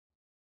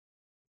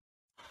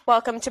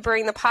Welcome to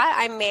Brewing the Pot.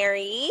 I'm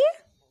Mary.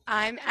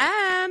 I'm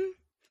Em.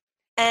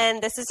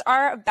 And this is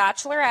our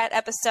Bachelorette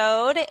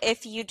episode.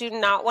 If you do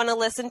not want to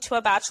listen to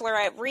a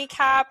Bachelorette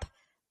recap,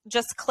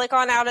 just click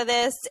on out of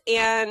this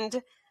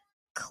and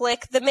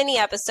click the mini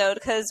episode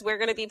because we're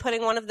going to be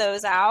putting one of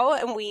those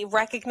out. And we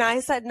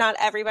recognize that not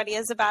everybody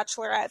is a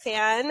Bachelorette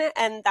fan,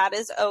 and that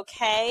is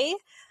okay.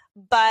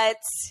 But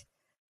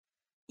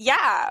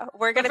yeah,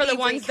 we're going to be for the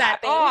ones recapping.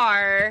 that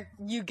are,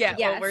 you get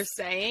Yes. what we're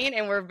saying,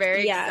 and we're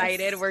very Yes.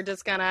 excited. We're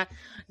just gonna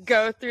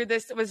go through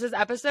this. This is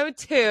episode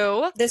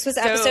 2. This was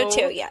episode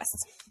 2, yes.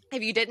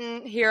 If you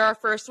didn't hear our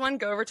first one,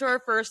 go over to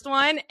our first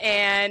one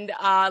and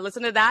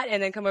listen to that,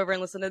 and then come over and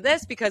listen to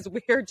this because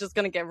we're just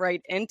gonna get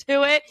right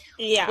into it.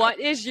 Yeah. What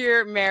was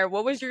your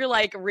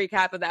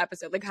recap of the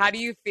episode? Like, how do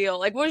you feel?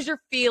 Like, what was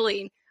your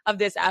feeling of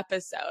this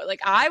episode? Like,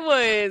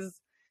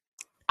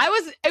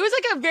 it was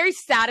like a very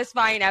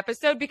satisfying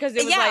episode because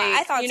it was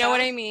I thought you know so. what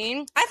I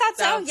mean? I thought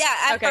so. Yeah.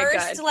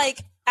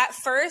 At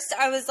first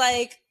I was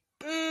like,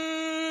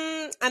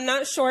 I'm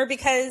not sure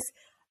because,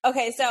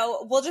 okay,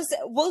 so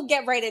we'll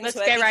get right into it.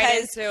 Let's get right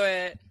into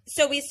it.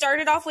 So we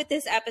started off with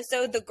this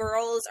episode. The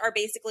girls are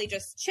basically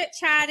just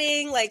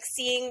chit-chatting, like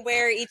seeing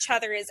where each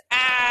other is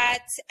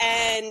at.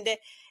 And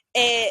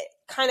it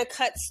kind of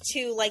cuts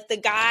to like the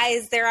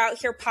guys. They're out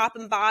here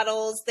popping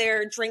bottles.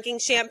 They're drinking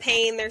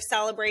champagne. They're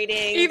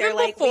celebrating. Even they're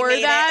like, before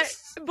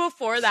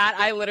that,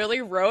 I literally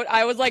wrote,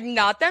 I was like,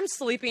 not them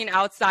sleeping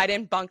outside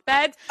in bunk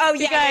beds. Oh,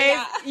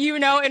 yeah. Because, you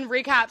know, in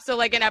recap, so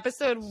like in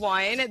episode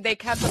 1, they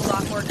kept a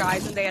lot more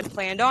guys than they had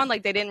planned on.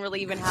 Like they didn't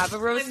really even have a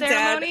rose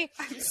ceremony.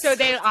 So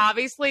they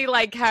obviously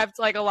like kept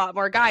like a lot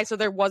more guys. So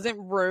there wasn't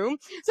room.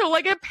 So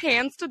like it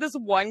pans to this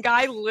one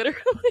guy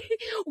literally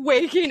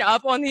waking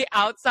up on the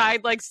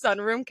outside like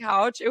sunroom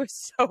couch. It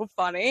was so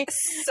funny.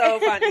 So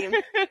funny.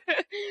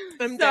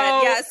 I'm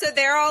dead. Yeah, so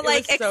they're all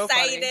like so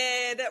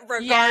excited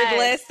regardless.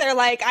 Yes. They're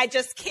like, I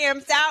just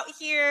camped out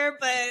here,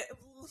 but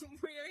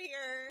we're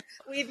here.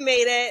 We've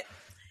made it.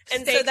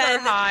 And stakes so then, are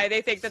high.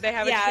 They think that they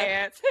have a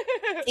chance.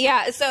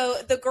 Yeah, so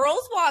the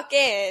girls walk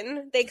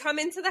in, they come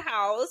into the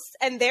house,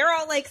 and they're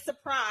all like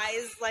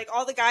surprised. Like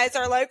all the guys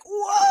are like,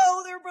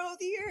 "Whoa, they're both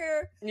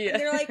here!" Yeah. And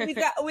they're like,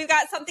 "We've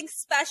got something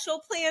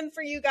special planned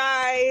for you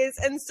guys."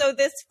 And so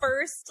this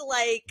first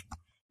like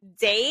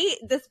date,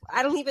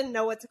 I don't even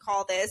know what to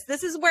call this.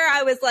 This is where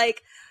I was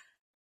like,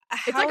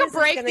 it's like a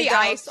break the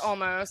ice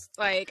almost.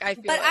 Like I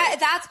feel,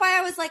 that's why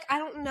I was like, I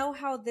don't know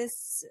how this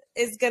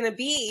is gonna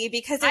be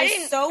because it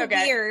was so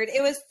weird.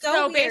 It was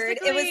so weird.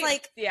 It was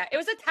like, it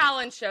was a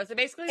talent show. So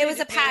basically, it was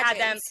a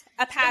pageant.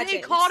 A pageant. They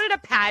called it a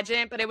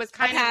pageant, but it was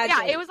kind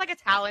of it was like a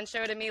talent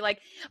show to me. Like,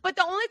 but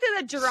the only thing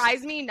that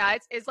drives me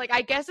nuts is like,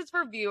 I guess it's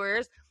for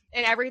viewers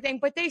and everything,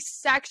 but they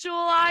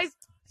sexualize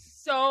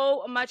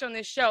so much on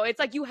this show. It's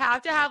like you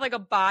have to have like a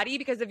body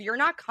because if you're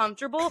not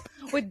comfortable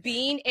with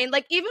being in,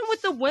 like even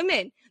with the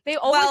women, they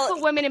always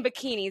put women in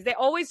bikinis. They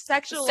always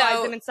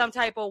sexualize them in some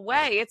type of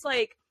way. It's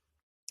like,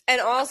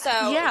 and also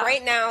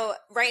right now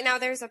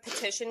there's a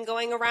petition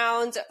going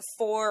around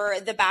for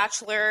the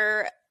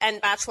Bachelor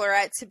and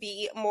Bachelorette to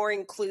be more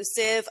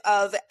inclusive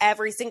of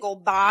every single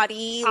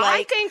body. Like,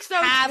 I think so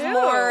have too.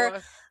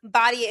 More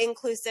body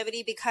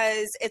inclusivity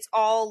because it's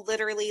all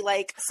literally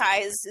like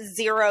size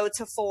 0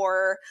 to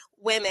 4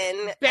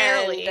 women.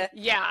 Barely. And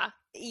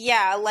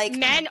yeah, like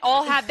men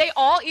all had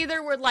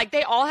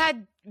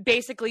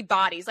basically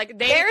bodies. Like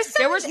there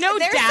was no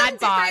dad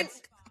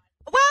bods.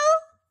 Well,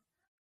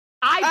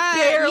 I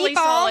barely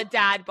saw a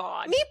dad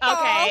bod. Meatball.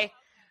 Okay.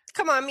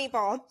 Come on,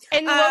 Meatball.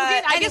 And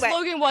Logan, I guess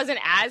Logan wasn't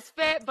as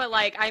fit, but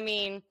like, I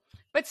mean,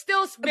 but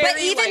still very, but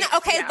even,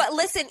 but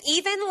listen,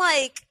 even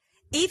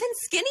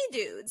skinny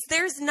dudes,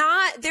 there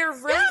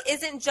really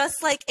isn't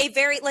just like a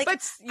very, like,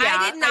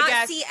 I did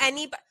not see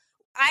anybody.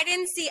 I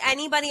didn't see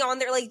anybody on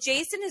there. Like,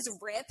 Jason is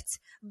ripped,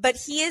 but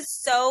he is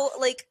so,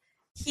 like,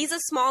 he's a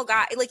small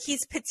guy. Like,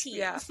 he's petite.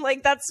 Yeah.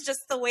 Like, that's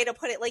just the way to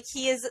put it. Like,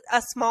 he is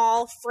a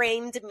small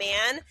framed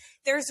man.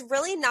 There's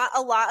really not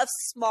a lot of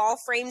small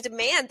framed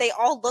man. They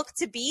all look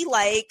to be,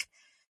 like,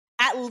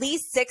 at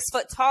least 6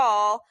 foot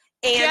tall.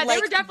 And, they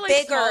were definitely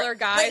bigger. Smaller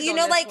guys but, you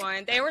know, like,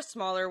 one. They were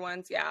smaller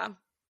ones, yeah.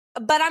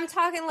 But I'm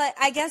talking, like,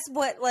 I guess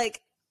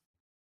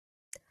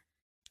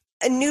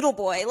a noodle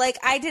boy. Like,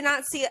 I did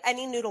not see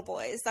any noodle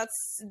boys.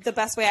 That's the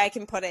best way I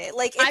can put it.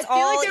 Like, it's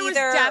all like there was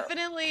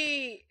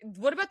definitely.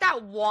 What about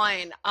that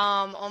one?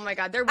 Oh my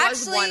God, there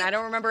was one. I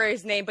don't remember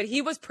his name, but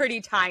he was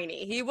pretty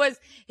tiny. He was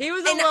a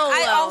little low.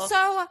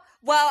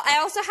 I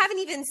also haven't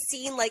even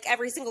seen like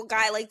every single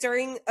guy like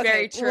during. Okay,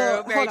 very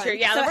true.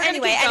 Yeah. So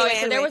anyway,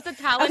 so there was the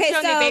talent show.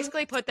 And they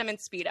basically put them in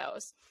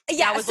Speedos.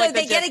 Yeah. So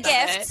they get a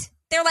gift.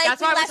 They're like,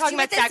 that's why we're talking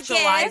about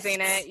sexualizing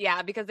it.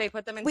 Yeah, because they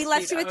put them in. We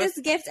left you with this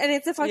gift, and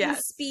it's a fucking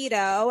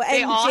Speedo. And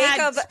they all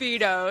had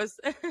Speedos.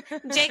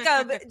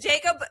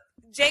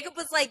 Jacob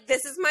was like,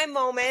 "This is my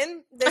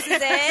moment. This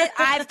is it.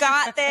 I've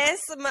got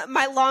this."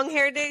 My long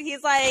haired dude.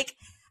 He's like,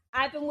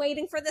 I've been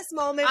waiting for this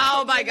moment.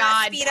 Oh my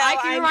God. He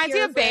reminds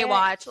me of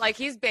Baywatch. Like,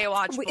 he's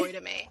Baywatch boy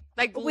to me.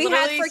 Like, we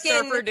literally had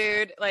surfer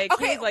dude. Like,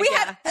 okay, he's like,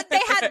 they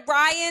had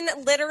Ryan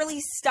literally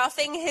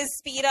stuffing his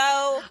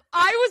Speedo.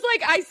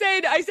 I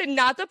said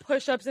not the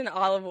push-ups in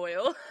olive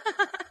oil.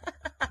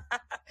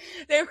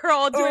 They were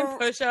all doing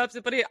push-ups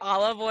and putting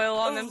olive oil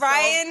on themselves.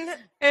 Ryan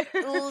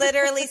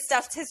literally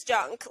stuffed his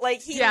junk.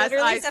 Like, he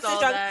literally stuffed his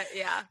junk. That,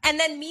 yeah. And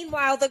then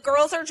meanwhile, the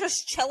girls are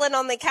just chilling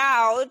on the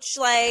couch.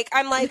 Like,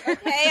 I'm like,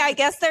 okay, I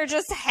guess they're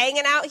just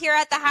hanging out here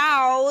at the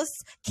house.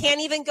 Can't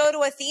even go to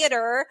a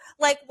theater.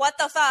 Like, what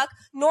the fuck?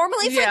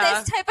 Normally for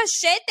this type of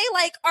shit, they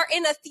like are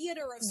in a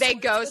theater of They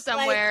go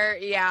somewhere,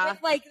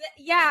 I'm like,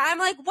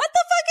 what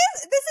the fuck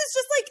is this? Is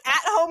just like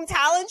at home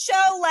talent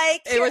show.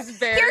 Like, it was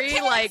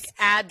very like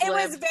ad-lib. It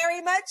was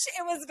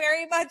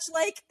very much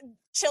like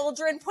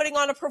children putting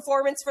on a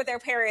performance for their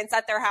parents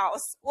at their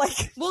house.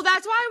 Like, well,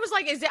 that's why I was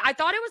like, I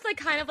thought it was like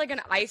kind of like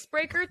an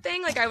icebreaker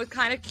thing. Like, I was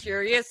kind of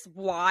curious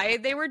why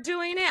they were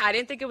doing it. I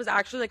didn't think it was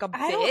actually like a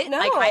bit.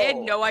 Like, I had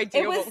no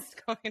idea what was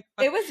going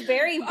on. It was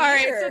very weird. All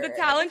right, so the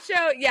talent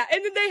show,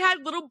 and then they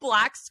had little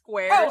black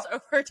squares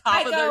over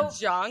top of their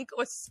junk. It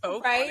was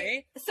so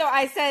funny. So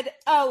I said,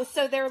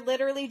 so they're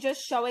literally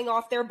just showing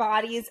off their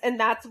bodies, and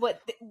that's what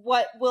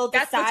will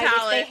decide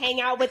if they hang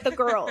out with the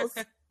girls.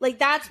 Like,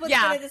 that's what's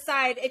going to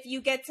decide if you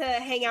get to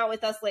hang out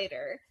with us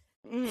later.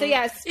 Mm-hmm. So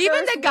yes,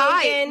 even the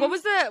guy. What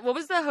was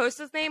the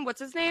host's name? What's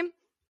his name?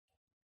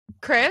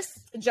 Chris?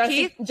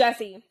 Jesse.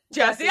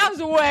 I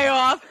was way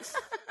off.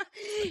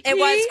 It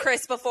was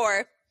Chris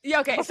before.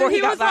 Yeah, okay. Before so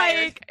he was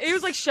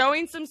like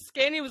showing some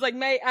skin. He was like,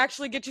 may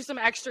actually get you some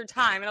extra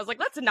time. And I was like,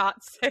 let's not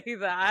say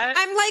that.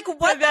 I'm like,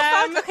 what the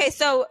fuck? Okay,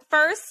 so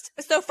first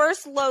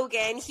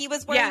Logan, he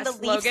was wearing the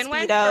Leaf Logan Speedos.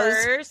 Went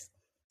first.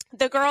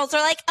 The girls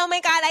are like, oh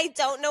my God, I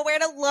don't know where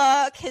to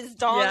look. His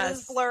dog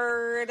is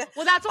blurred.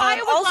 Well, that's why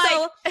it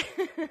was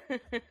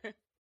like...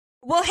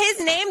 Well, his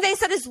name, they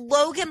said, is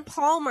Logan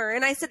Palmer.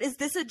 And I said, is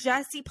this a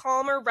Jesse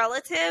Palmer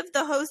relative,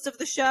 the host of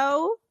the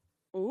show?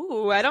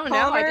 Ooh, I don't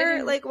know. I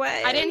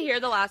didn't hear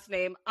the last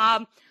name.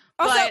 But I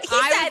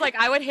was like,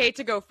 I would hate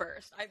to go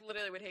first. I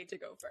literally would hate to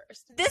go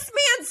first. This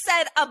man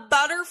said a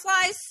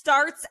butterfly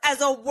starts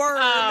as a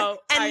worm,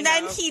 and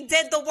then he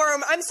did the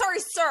worm. I'm sorry,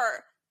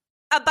 sir.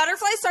 A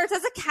butterfly starts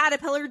as a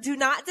caterpillar. Do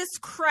not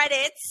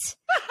discredit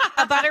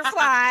a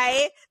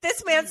butterfly.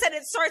 This man said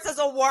it starts as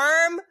a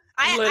worm.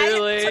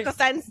 I took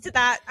offense to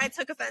that.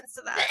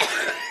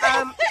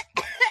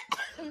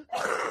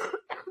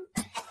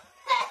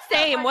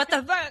 Same. What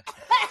the fuck?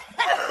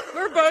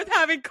 We're both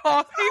having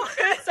coughing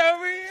fits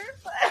over here.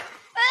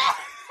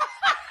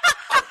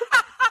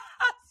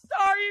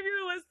 Sorry if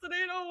you're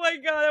listening. Oh my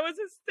God, that was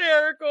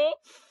hysterical.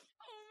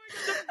 Oh my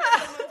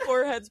God, my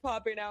forehead's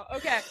popping out.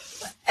 Okay.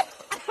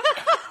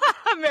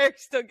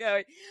 Merrick's still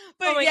going.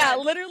 But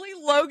God. Literally,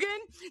 Logan,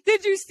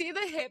 did you see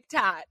the hip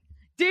tat?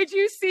 Did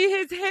you see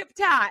his hip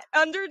tat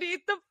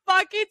underneath the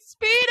fucking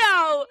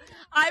Speedo?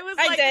 I was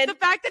like, the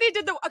fact that he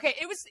did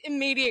it was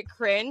immediate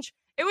cringe.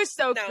 It was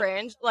so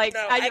cringe. Like,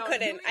 I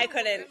couldn't. Like,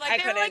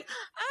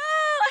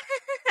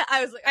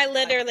 I was like, I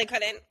literally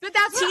couldn't. But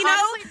that's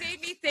what honestly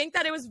made me think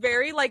that it was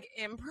very like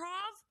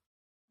improv.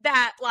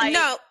 That like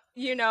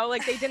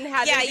like they didn't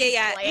have anything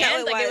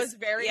planned. No, it was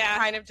very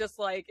kind of just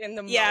like in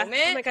the moment.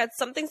 Oh my God,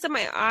 something's in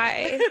my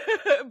eye.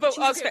 But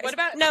okay, what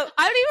about I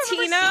don't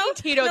even remember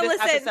seeing Tito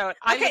this episode.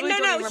 Okay,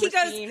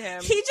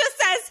 he just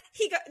says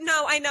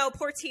no, I know,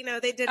 poor Tino.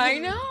 They did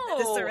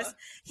the service.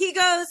 He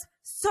goes,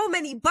 so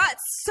many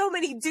butts, so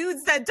many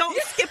dudes that don't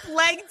skip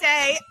leg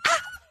day.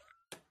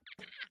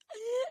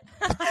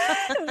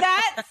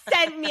 That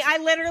sent me. I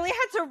literally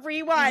had to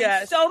rewind.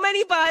 Yes. So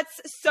many butts,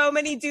 so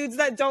many dudes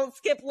that don't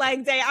skip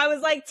leg day. I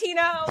was like,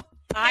 Tino.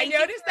 I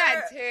noticed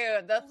that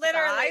too. The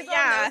thighs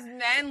on those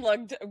men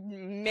looked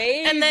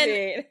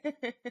amazing.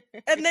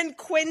 And then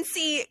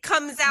Quincy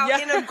comes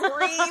out in a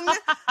green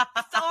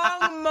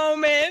thong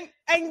moment,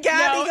 and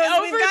Gabby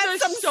goes, "We've got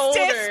some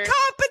stiff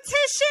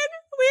competition.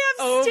 We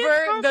have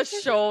over the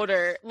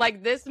shoulder."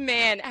 Like, this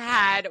man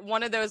had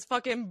one of those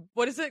fucking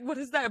what is that?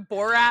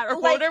 Borat or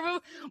whatever?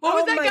 What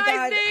was that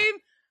guy's name?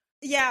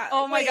 Yeah.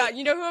 Oh my God!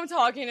 You know who I'm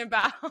talking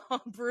about?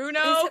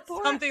 Bruno,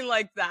 something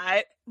like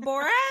that.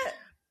 Borat.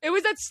 It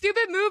was that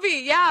stupid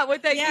movie,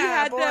 with that he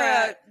had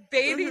Borat. The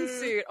bathing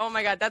suit. Oh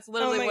my God, that's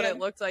literally what it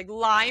looked like.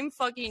 Lime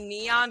fucking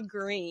neon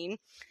green.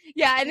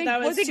 Yeah, and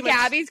then was it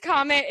Gabby's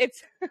comment?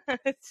 It's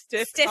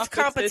stiff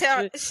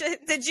competition.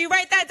 Did you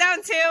write that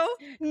down too?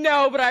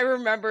 No, but I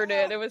remembered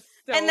it. It was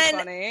so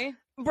funny.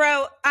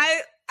 Bro,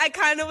 I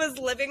kind of was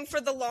living for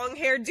the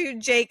long-haired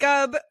dude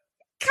Jacob.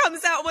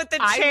 Comes out with the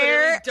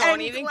chair. I don't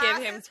even give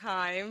him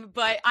time,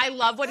 but I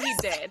love what he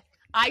did.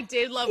 I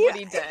did love what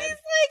he did. He's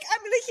like,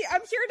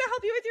 I'm here to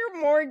help you with your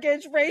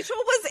mortgage. Rachel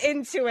was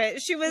into it.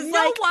 She was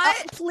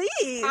what?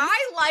 Please.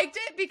 I liked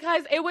it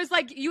because it was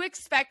like you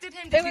expected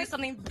him to do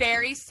something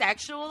very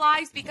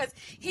sexualized because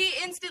he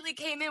instantly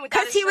came in with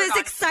that. Because he was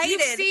excited.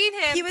 You've seen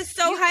him. He was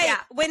so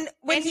hyped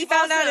when he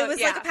found out it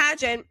was like a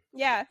pageant.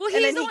 Yeah. Well,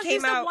 he's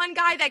the one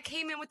guy that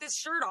came in with his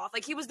shirt off.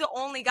 Like, he was the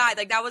only guy.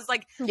 Like, that was,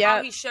 like,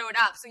 how he showed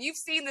up. So you've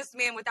seen this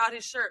man without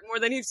his shirt more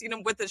than you've seen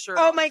him with his shirt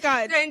off. Oh, my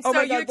God. And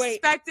so you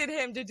expected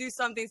him to do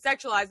something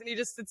sexualized, and he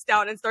just sits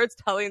down and starts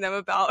telling them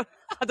about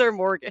their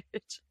mortgage.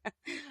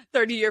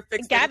 30-year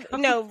fixed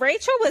income. No,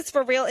 Rachel was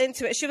for real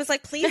into it. She was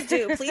like, please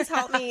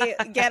help me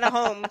get a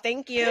home.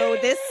 Thank you.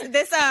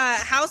 This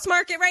house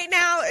market right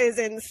now is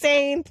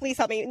insane. Please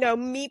help me. No,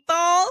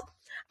 Meatball.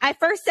 I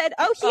first said,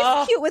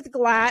 he's cute with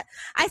glass.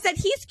 I said,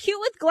 he's cute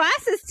with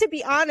glasses, to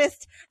be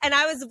honest. And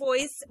I was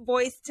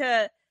voice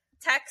to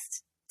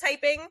text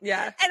typing.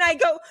 Yeah. And I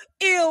go,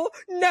 ew,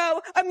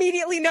 no,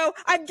 immediately no.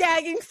 I'm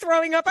gagging,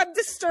 throwing up. I'm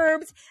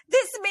disturbed.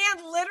 This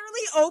man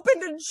literally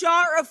opened a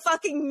jar of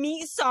fucking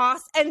meat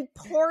sauce and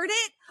poured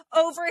it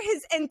over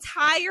his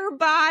entire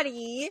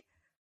body.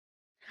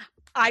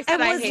 I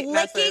said, I hate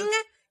messes.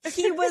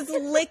 He was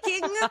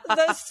licking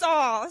the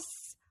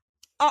sauce.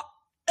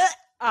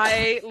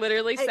 I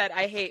literally said,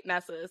 I hate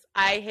messes.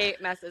 I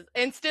hate messes.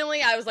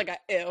 Instantly, I was like,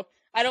 ew.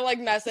 I don't like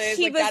messes.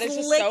 He like, was that is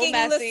just licking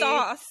so messy. the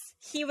sauce.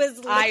 He was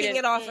licking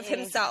it off of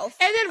himself.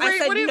 And then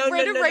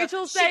what did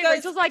Rachel say? Goes,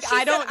 Rachel's like,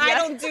 I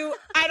don't do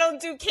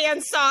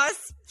canned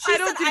sauce. I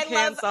don't do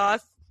canned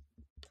sauce.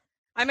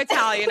 I'm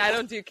Italian. I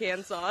don't do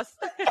canned sauce.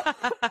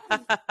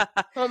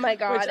 Oh my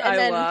God. Which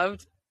I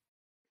loved.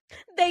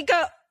 They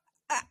go,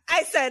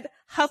 I said,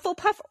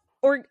 Hufflepuff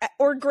or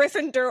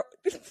Gryffindor.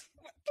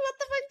 What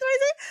the fuck do I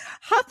say?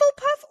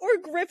 Hufflepuff or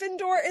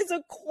Gryffindor is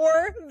a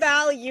core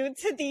value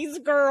to these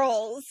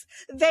girls.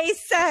 They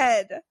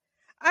said.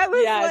 I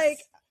was like,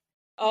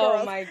 oh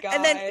girls. my God.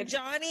 And then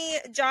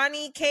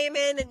Johnny came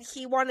in and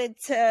he wanted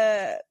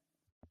to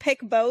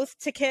pick both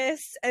to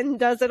kiss and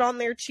does it on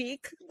their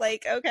cheek.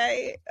 Like,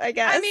 okay, I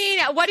guess. I mean,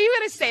 what are you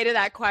going to say to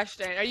that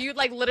question? Are you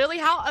like, literally,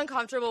 how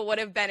uncomfortable would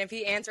it have been if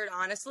he answered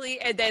honestly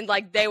and then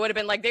like they would have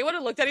been like, they would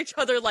have looked at each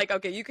other like,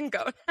 okay, you can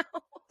go now.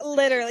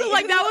 Literally. So,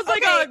 like, that was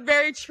like a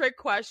very trick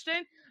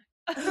question.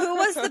 Who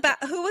was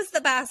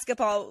the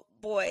basketball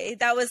boy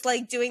that was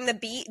like doing the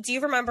beat? Do you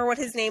remember what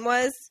his name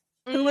was?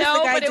 Who was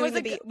the guy doing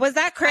the beat? Was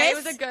that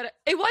Chris?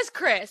 It was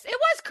Chris.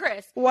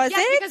 Was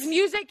it? Because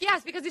music,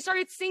 because he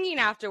started singing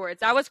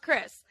afterwards. That was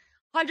Chris.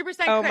 100% Chris.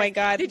 Oh my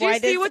God. Did you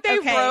see what they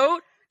wrote?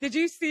 Did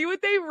you see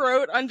what they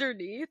wrote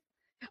underneath?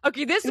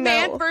 Okay, this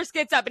man first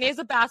gets up and he has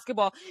a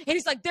basketball and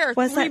he's like, there are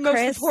three most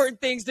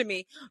important things to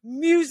me.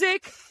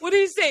 Music, what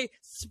did he say?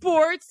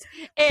 Sports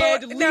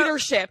and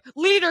leadership.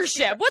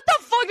 Leadership. What the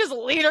fuck does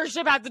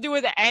leadership have to do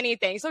with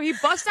anything? So he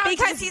busts out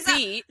because he's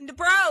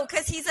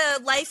a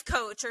life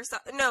coach or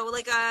something. No,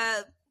 like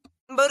a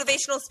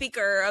motivational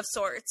speaker of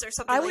sorts or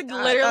something. I would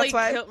literally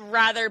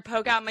rather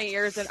poke out my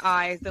ears and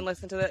eyes than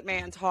listen to that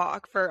man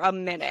talk for a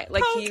minute.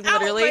 Like he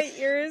literally out my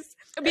ears.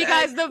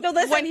 Because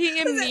when he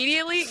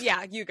immediately,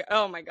 you go,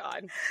 oh my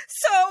God.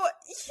 So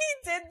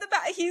he did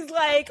he's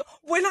like,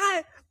 when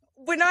I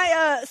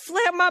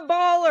slam my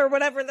ball or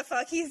whatever the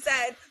fuck he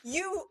said,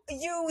 you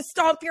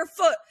stomp your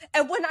foot,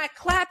 and when I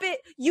clap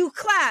it, you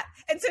clap.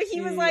 And so he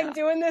was like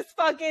doing this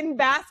fucking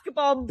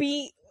basketball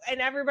beat,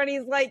 and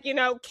everybody's like,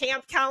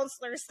 camp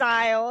counselor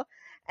style.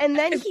 And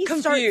then he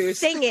starts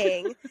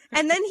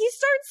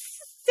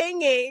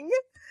singing.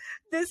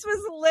 This was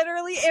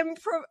literally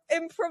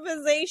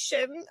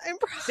improvisation.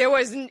 It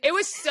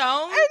was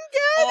so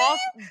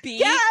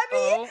offbeat.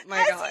 Oh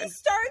my God.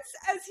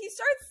 As he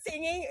starts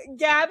singing,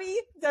 Gabby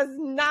does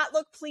not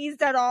look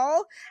pleased at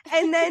all.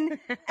 And then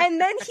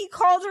he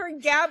called her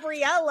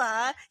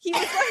Gabriella. He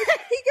was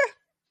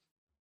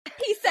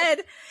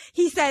like,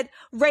 he said,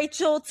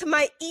 Rachel to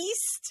my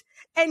east.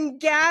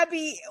 And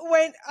Gabby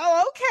went,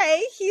 oh,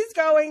 okay, he's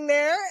going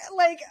there.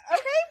 Like,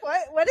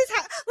 okay, what is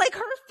like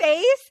her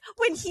face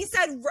when he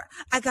said,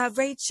 I got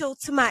Rachel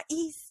to my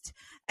east.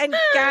 And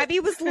Gabby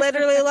was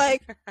literally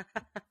like,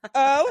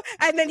 oh.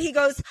 And then he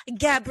goes,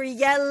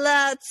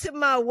 Gabriella to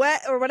my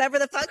wet or whatever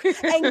the fuck.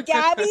 And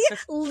Gabby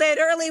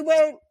literally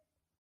went,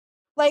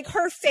 like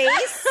her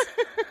face,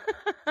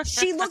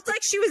 she looked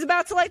like she was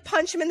about to like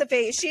punch him in the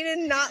face. She did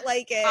not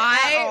like it.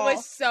 I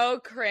was so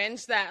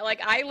cringe that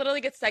like I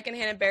literally get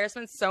secondhand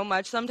embarrassment so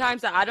much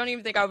sometimes that I don't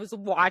even think I was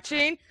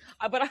watching,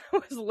 but I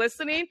was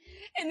listening.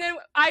 And then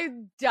I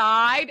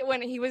died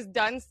when he was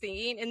done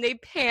singing and they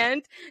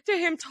panned to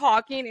him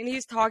talking and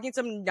he's talking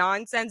some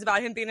nonsense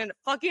about him being a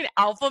fucking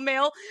alpha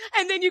male.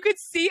 And then you could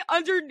see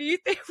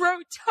underneath they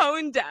wrote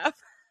tone deaf.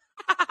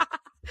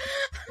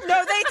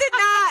 No, they did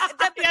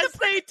not. Yes,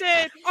 they did.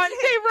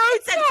 They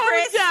wrote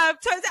tone deaf.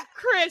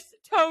 Chris,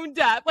 tone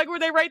deaf. Like where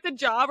they write the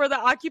job or the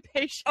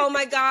occupation. Oh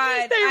my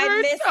God. They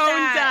wrote missed tone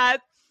that.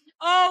 deaf.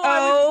 Oh, I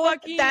was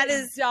fucking that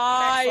is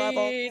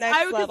dying.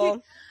 Next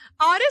level.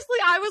 Honestly,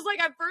 I was like,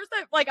 at first,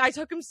 I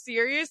took him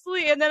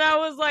seriously, and then I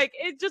was like,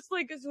 it just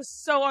like, it was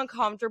so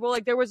uncomfortable.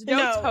 Like, there was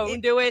no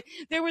tone to it.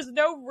 There was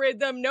no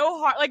rhythm, no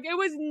heart. Like, it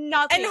was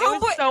nothing. And it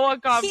was so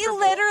uncomfortable. He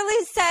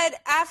literally said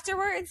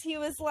afterwards, he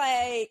was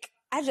like,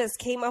 I just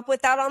came up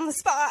with that on the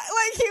spot.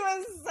 Like, he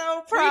was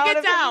so proud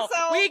of himself.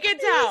 We could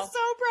tell. He was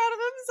so proud of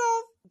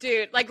himself.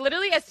 Dude, like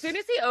literally as soon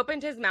as he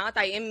opened his mouth,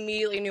 I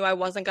immediately knew I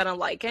wasn't gonna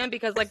like him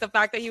because like the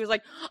fact that he was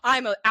like,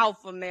 I'm an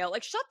alpha male.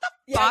 Like, shut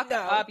the fuck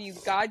up, you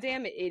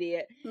goddamn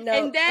idiot. No.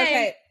 And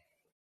then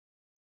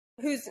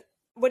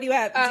what do you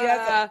have? Do you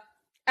have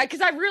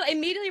because I really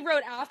immediately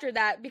wrote after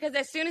that because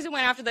as soon as it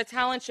went after the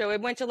talent show, it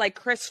went to like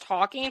Chris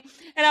talking,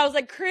 and I was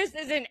like, Chris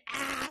is an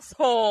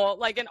asshole,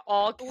 like in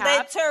all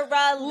caps,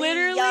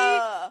 literally.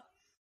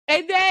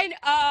 And then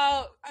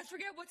I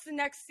forget what's the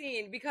next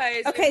scene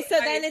because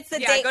then it's the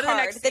date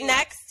card.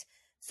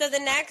 The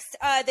next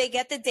they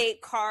get the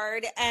date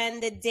card,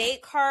 and the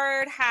date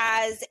card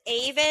has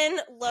Avon,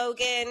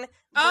 Logan,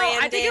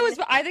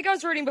 Brandon. I think I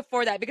was reading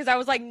before that because I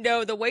was like,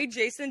 no, the way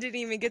Jason didn't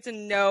even get to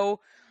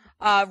know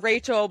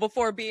Rachel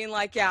before being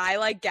like, yeah, I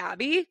like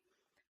Gabby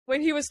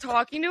when he was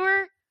talking to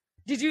her.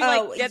 Did you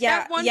get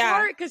that one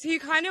part? Because he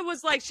kind of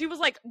was like, she was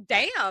like,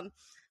 damn.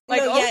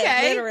 Like, no, okay.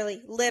 Yeah,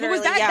 literally.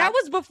 Was that, that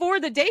was before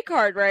the date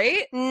card,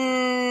 right? No.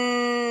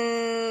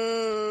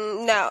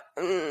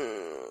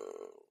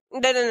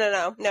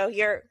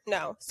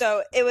 No.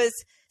 So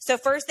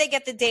first they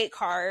get the date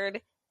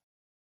card.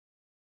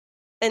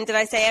 And did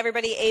I say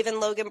everybody? Avon,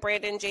 Logan,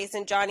 Brandon,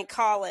 Jason, Johnny,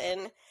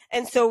 Colin.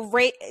 And so,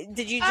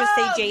 did you just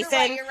say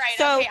Jason? You're right.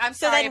 So, okay, I'm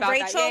sorry about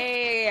Rachel, that.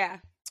 Yeah.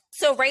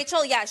 So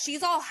Rachel,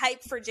 she's all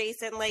hyped for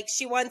Jason. Like,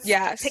 she wants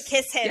to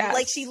kiss him. Yes.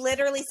 Like, she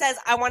literally says,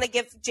 I want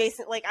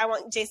Jason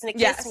to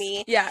kiss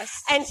me.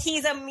 Yes. And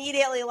he's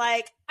immediately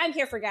like, I'm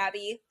here for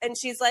Gabby. And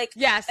she's like,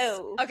 yes.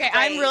 Oh, okay.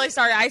 right. I'm really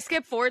sorry. I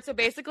skipped forward. So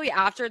basically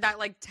after that,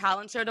 like,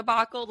 talent show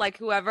debacle, like,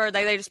 whoever,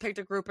 they just picked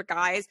a group of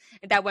guys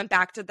that went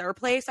back to their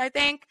place, I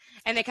think.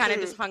 And they kind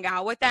of just hung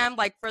out with them,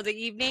 like, for the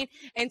evening.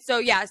 And so,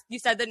 yes, you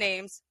said the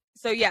names.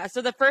 So,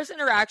 so the first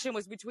interaction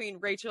was between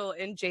Rachel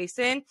and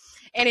Jason,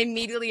 and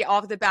immediately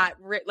off the bat,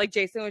 like,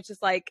 Jason was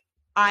just like,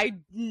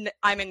 I'm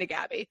into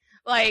Gabby,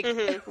 like,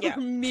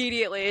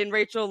 immediately, and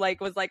Rachel,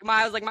 like, was like,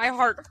 my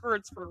heart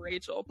hurts for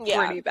Rachel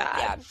pretty bad.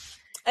 Yeah.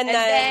 And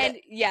then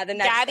the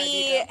next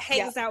Gabby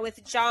hangs out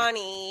with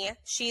Johnny.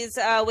 She's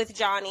with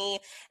Johnny,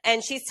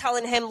 and she's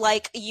telling him,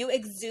 like, you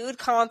exude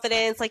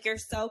confidence, like, you're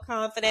so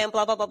confident,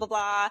 blah, blah, blah, blah,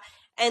 blah.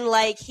 And,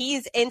 like,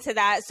 he's into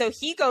that. So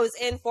he goes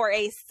in for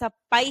a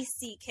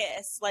spicy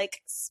kiss,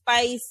 like,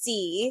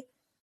 spicy.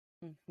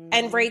 Mm-hmm.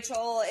 And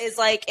Rachel is,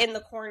 like, in the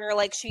corner,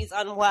 like, she's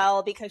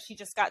unwell because she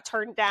just got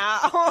turned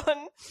down.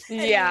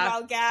 And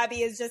while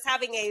Gabby is just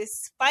having a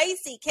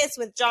spicy kiss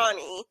with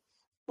Johnny.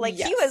 Like,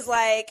 he was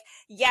like,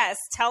 yes,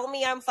 tell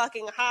me I'm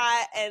fucking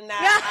hot and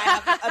that I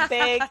have a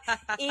big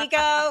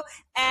ego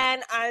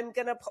and I'm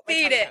going to put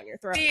my tongue down your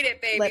throat. Feed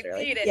it, baby.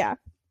 Literally. Feed it. Yeah.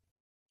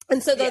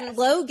 And so then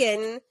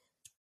Logan,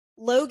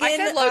 I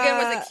said Logan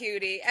was a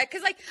cutie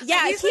because, like, he's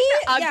like the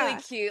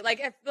ugly cute. Like,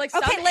 if, like,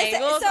 some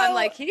angles, I'm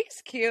like,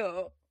 he's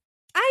cute.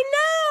 I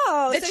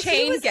know. The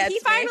chain gets me.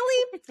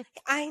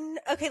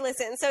 Okay,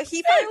 listen. So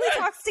he finally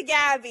talks to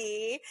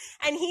Gabby,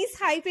 and he's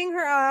hyping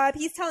her up.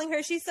 He's telling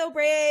her she's so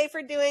brave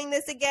for doing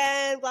this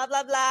again, blah,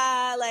 blah,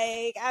 blah,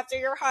 like, after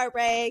your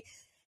heartbreak.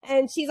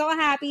 And she's all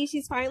happy.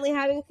 She's finally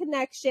having a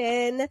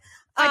connection.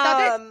 I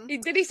thought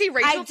that, did he see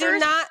Rachel first? I do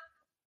not.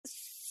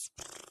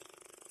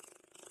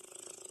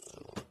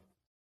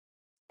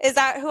 Is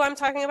that who I'm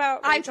talking about?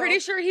 Rachel? I'm pretty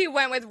sure he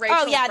went with Rachel.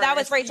 Oh, yeah, first. that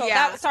was Rachel.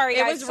 Yeah. Sorry,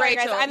 guys. It was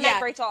Rachel. Guys.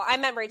 I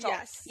meant Rachel.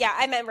 Yes. Yeah,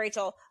 I meant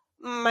Rachel.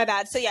 My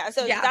bad. So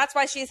that's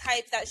why she's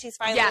hyped that she's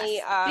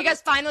finally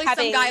because finally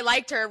some guy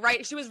liked her,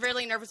 right? She was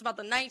really nervous about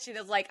the night. She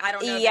was like, I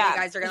don't know if you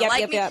guys are gonna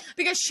like me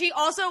because she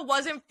also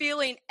wasn't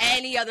feeling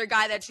any other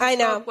guy that she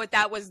spoke with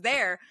that was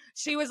there.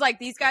 She was like,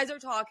 these guys are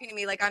talking to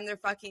me like I'm their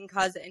fucking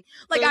cousin.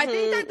 Like, I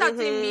think that's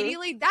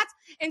immediately that's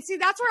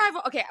where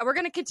we're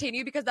gonna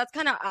continue because that's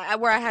kind of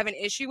where I have an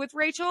issue with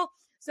Rachel.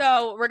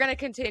 So we're gonna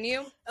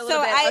continue a little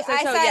bit.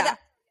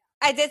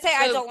 I did say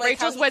I don't like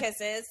Rachel's how he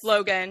kisses.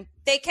 Logan.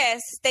 They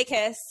kiss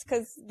because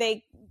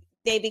they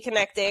be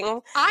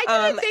connecting. I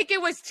didn't think it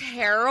was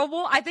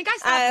terrible. I think I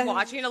stopped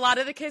watching a lot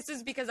of the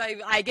kisses because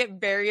I get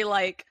very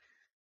like,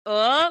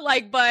 but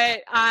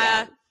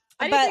I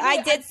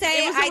did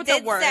say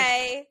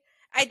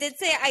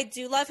I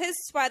do love his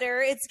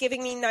sweater. It's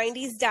giving me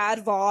 90s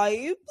dad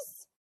vibes.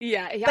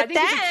 Yeah, I think he's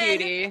a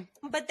cutie.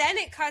 But then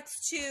it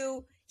cuts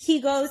to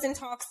he goes and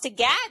talks to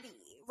Gabby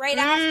right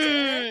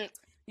after.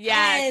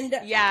 Yes. And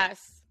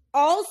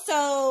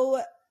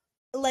also,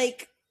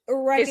 like,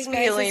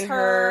 recognizes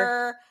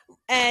her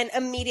and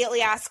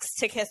immediately asks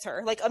to kiss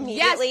her. Like,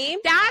 immediately. Yes,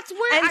 that's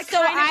where I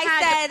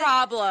had the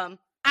problem.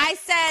 I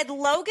said,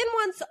 Logan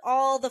wants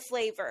all the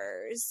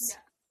flavors. Yeah.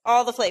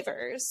 All the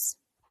flavors.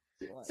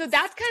 So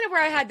that's kind of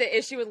where I had the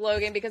issue with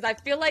Logan because I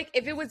feel like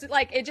if it was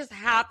like it just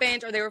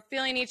happened or they were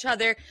feeling each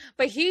other,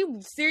 but he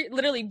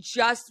literally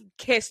just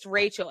kissed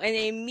Rachel and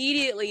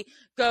immediately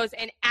goes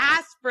and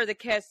asks for the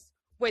kiss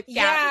with Gabby.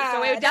 Yeah,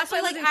 so it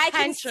definitely was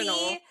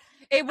intentional.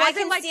 It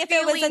wasn't like if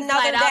it was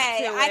another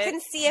day. I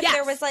can see if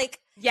there was like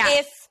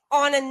if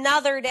on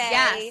another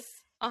day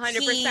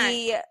 100%.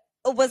 He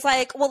was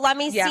like, well, let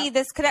me see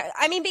this.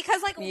 I mean,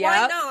 because like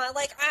why not?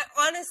 Like, I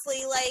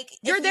honestly, like,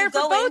 you're there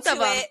for both of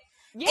them.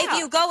 if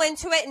you go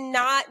into it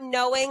not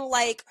knowing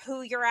like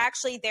who you're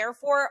actually there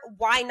for,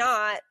 why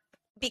not?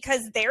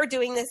 Because they're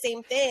doing the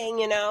same thing,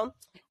 you know?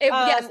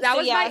 Yes, that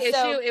was my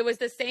issue. It was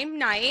the same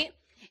night.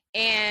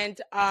 And,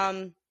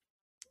 right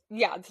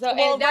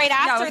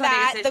after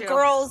that,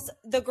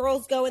 the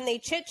girls go and they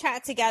chit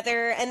chat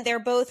together, and they're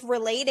both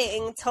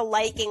relating to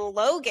liking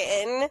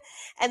Logan,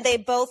 and they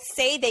both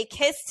say they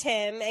kissed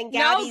him. And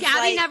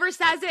Gabby never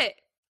says it.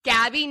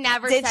 Gabby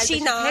never says that she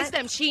kissed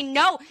him.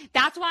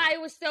 That's why I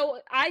was so.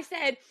 I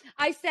said,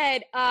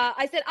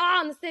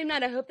 on the same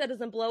night, I hope that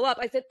doesn't blow up.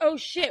 I said, oh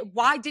shit,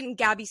 why didn't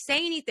Gabby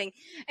say anything?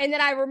 And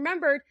then I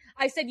remembered,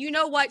 I said, you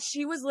know what?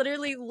 She was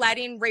literally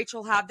letting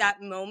Rachel have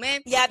that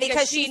moment. Yeah,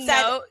 because she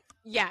said.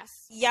 Yes.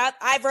 Yep.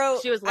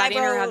 She was letting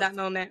her have that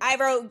moment. I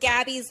wrote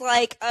Gabby's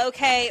like,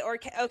 okay,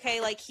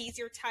 like he's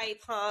your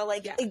type, huh?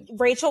 Like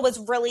Rachel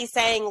was really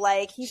saying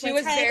like he's. She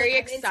was very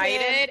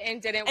excited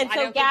and didn't. And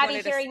so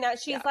Gabby hearing that,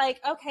 she's like,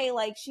 okay,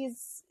 like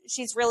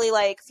she's really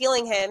like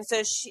feeling him.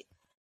 So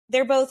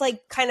they're both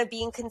like kind of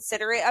being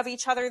considerate of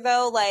each other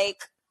though,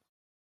 like.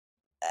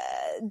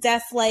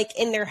 Def like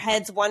in their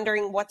heads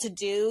wondering what to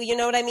do. You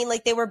know what I mean?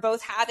 Like they were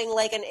both having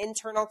like an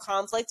internal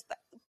conflict.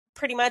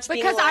 Pretty much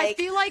because I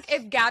feel like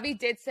if Gabby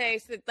did say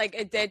like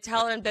it did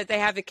tell him that they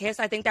have a kiss,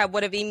 I think that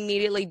would have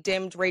immediately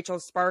dimmed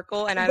Rachel's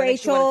sparkle, and I don't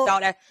think she would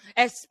have felt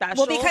as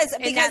special because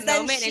in that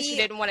moment, and she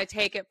didn't want to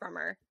take it from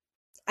her.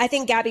 I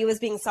think Gabby was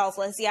being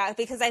selfless,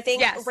 because I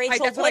think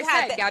Rachel that's would what I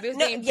have. Said. Gabby was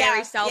being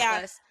very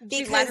selfless.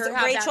 Because she let her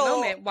have Rachel, that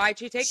moment. Why'd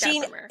she take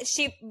that from her?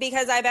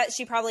 Because I bet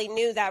she probably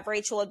knew that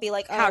Rachel would be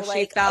like, oh, how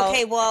like she felt.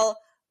 Okay, well,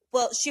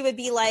 she would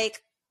be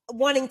like.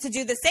 Wanting to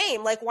do the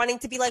same, like wanting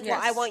to be like, well,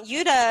 I want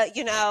you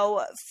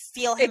to,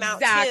 feel him out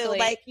too.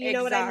 Like, you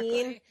know what I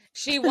mean?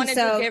 She wanted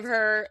to give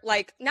her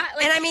like, not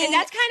like, and I mean, and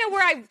that's kind of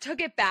where I took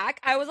it back.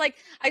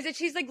 I said,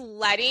 she's like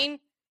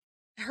letting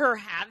her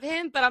have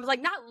him, but I was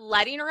like, not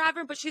letting her have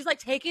him, but she's like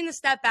taking the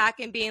step back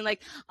and being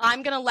like,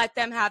 I'm going to let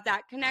them have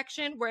that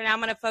connection where now I'm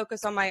going to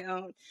focus on my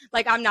own.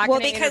 Like, I'm not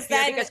going to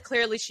interfere because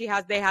clearly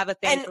they have a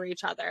thing for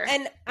each other.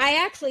 And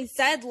I actually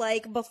said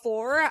like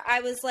before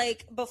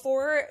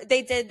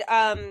they did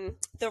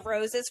the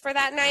roses for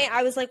that night,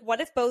 I was like,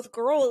 what if both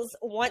girls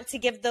want to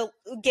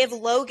give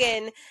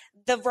Logan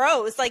the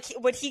rose? Like,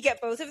 would he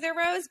get both of their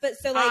rose? But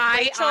so like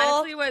Rachel, I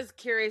honestly was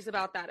curious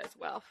about that as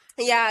well.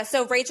 Yeah,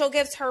 so Rachel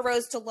gives her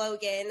rose to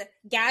Logan.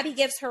 Gabby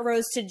gives her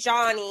rose to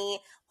Johnny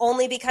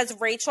only because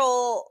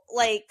Rachel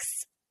likes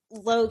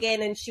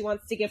Logan and she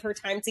wants to give her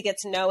time to get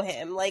to know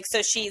him. Like,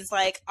 so she's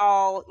like,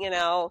 I'll,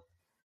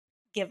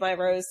 give my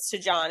rose to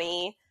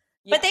Johnny.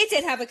 Yeah. But they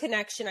did have a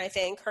connection, I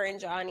think, her and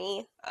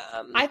Johnny.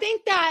 I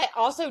think that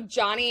also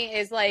Johnny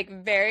is like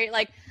very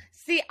like,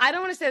 see, I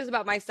don't want to say this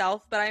about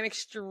myself, but I'm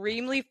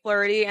extremely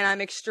flirty and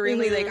I'm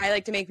extremely like, I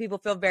like to make people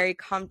feel very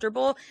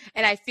comfortable.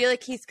 And I feel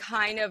like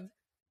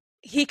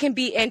he can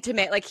be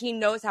intimate. Like he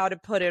knows how to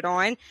put it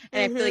on.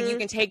 And I feel like you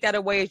can take that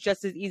away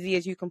just as easy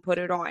as you can put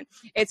it on.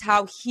 It's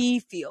how he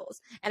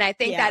feels. And I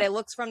think that it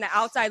looks from the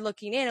outside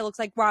looking in, it looks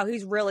like, wow,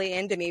 he's really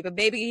into me, but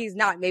maybe he's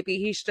not. Maybe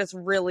he's just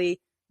really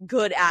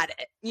good at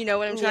it. You know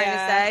what I'm trying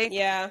to say?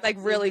 Yeah. Like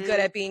really good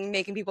at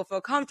making people feel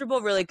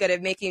comfortable, really good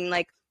at making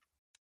like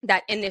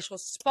that initial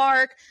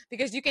spark,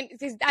 because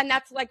and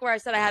that's like where I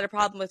said I had a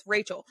problem with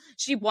Rachel.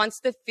 She wants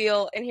to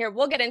feel, and here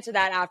we'll get into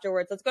that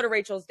afterwards. Let's go to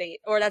Rachel's date,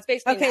 or that's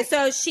basically okay. Next.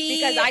 So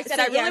because I said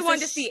I really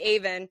wanted to see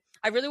Avon.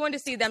 I really wanted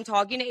to see them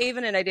talking to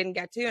Avon, and I didn't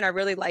get to, and I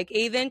really like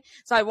Avon,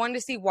 so I wanted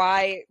to see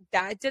why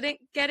that didn't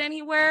get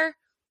anywhere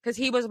because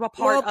he was a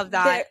part of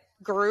that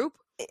group.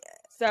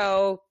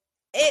 So.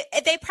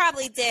 They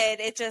probably did.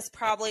 It just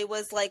probably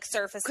was like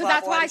surface level. Because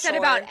that's why I said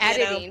about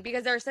editing,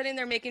 because they're sitting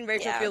there making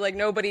Rachel feel like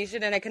nobody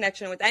should in a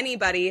connection with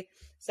anybody.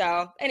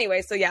 So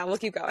anyway, we'll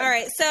keep going. All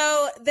right.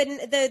 So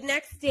the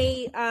next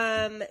date,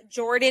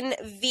 Jordan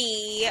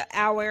V,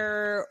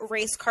 our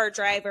race car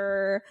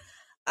driver,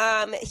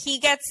 he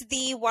gets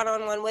the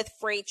one-on-one with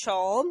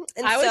Rachel.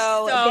 And I was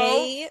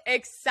so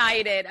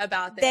excited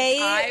about this.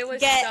 I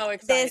was so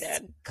excited.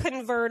 This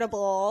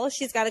convertible.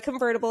 She's got a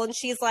convertible and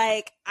she's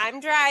like, I'm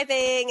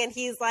driving. And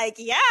he's like,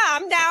 yeah,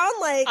 I'm down.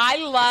 Like, I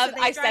love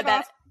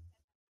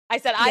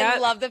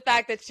the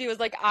fact that she was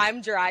like,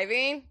 I'm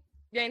driving.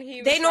 And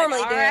he was they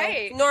normally like, do.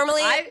 Right.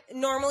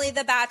 Normally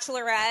the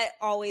Bachelorette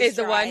always is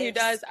drives. The one who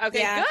does.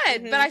 Okay,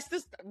 good. But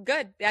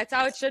good. That's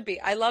how it should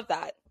be. I love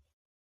that.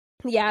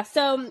 Yeah,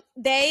 so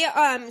they,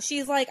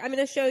 she's like, I'm going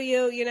to show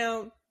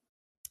you,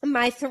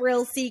 my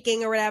thrill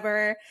seeking or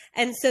whatever.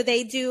 And so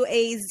they do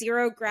a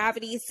zero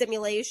gravity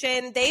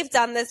simulation. They've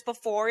done this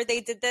before.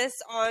 They did this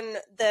on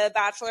the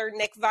Bachelor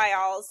Nick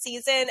Viall's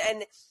season.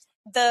 And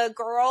the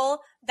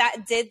girl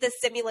that did the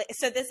simulation.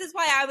 So this is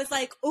why I was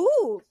like,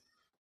 ooh,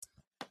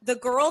 the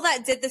girl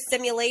that did the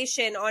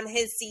simulation on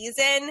his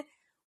season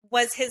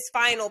was his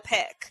final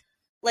pick.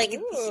 Like,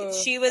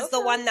 she was the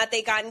one that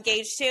they got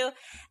engaged to,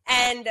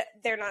 and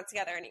they're not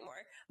together anymore.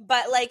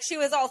 but like she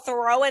was all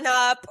throwing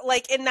up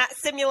like in that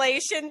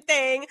simulation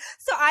thing.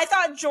 So I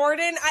thought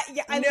Jordan,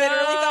 I literally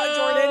thought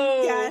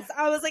Jordan, yes.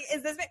 I was like,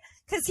 is this,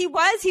 because he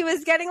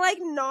was getting like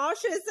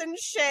nauseous and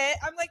shit.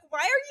 I'm like, why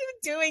are you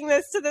doing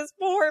this to this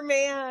poor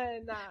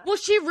man? Well,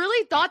 she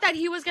really thought that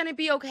he was going to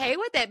be okay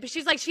with it, but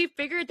she's like, she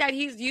figured that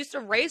he's used to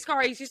race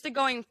car. He's used to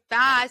going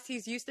fast.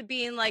 He's used to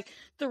being like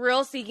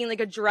thrill seeking, like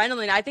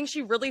adrenaline. I think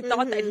she really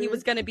thought that he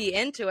was going to be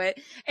into it,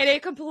 and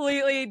it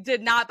completely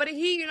did not. But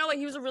he, you know what?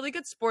 He was a really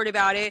good sport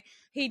about it.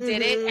 He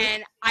did it,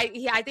 and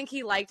I think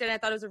he liked it. I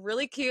thought it was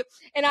really cute,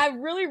 and I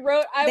really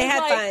wrote. They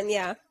had fun,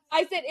 yeah.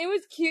 I said it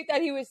was cute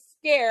that he was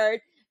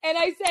scared. And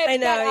I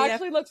said, that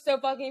actually looks so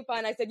fucking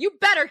fun. I said, you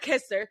better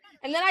kiss her.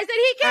 And then I said,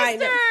 he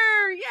kissed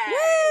her. Yay. Woo!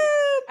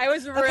 I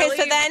was really,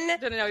 so then,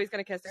 didn't know he was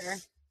going to kiss her.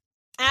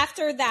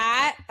 After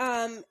that,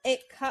 it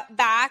cut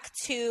back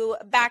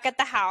at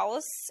the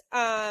house.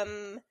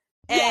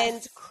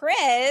 And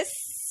Chris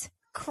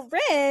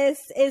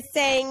is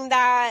saying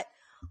that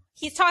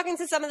he's talking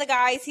to some of the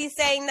guys. He's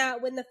saying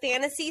that when the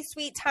fantasy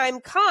suite time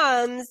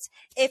comes,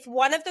 if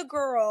one of the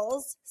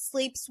girls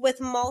sleeps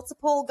with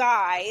multiple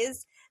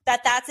guys,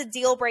 that's a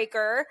deal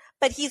breaker.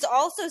 But he's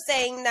also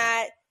saying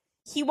that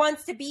he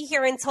wants to be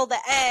here until the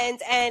end,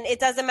 and it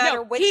doesn't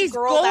matter which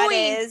girl that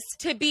is.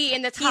 To be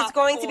in the top He's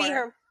going 4. to be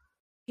her.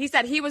 He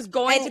said he was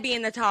going to be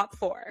in the top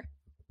 4.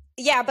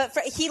 Yeah, but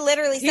he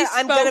literally said,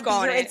 I'm going to be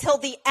here until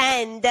the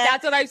end.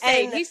 That's what I'm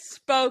saying. He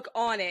spoke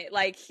on it.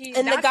 Like,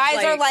 and the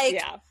guys are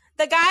like,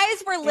 the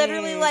guys were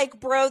literally like,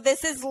 bro,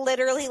 this is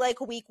literally like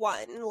week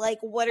 1. Like,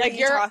 what are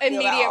you talking about? Like,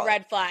 you're immediate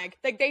red flag.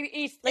 Like,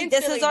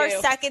 this is our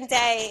second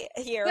day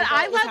here. But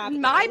I love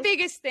my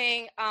biggest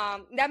thing.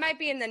 That might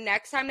be in the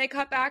next time they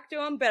cut back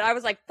to him. But I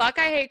was like, fuck,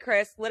 I hate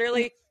Chris.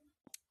 Literally,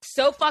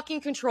 so fucking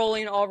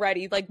controlling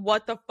already. Like,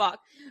 what the fuck?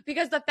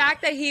 Because the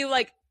fact that he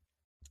like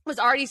was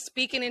already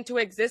speaking into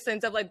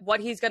existence of like what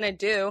he's gonna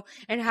do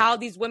and how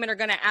these women are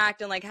gonna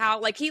act, and like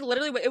how like he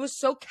literally, it was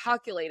so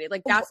calculated.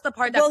 Like, that's the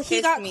part that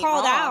pissed me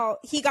off.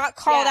 He got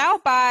called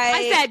out by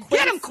I said, Quincy.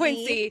 Get him,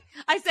 Quincy.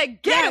 I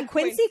said, get him,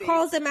 Quincy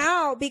calls him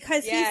out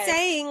because he's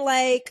saying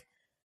like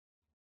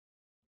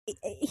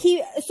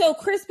so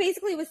Chris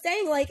basically was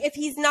saying like, if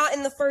he's not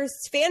in the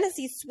first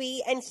fantasy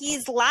suite and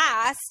he's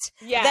last,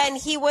 then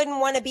he wouldn't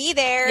want to be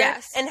there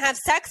and have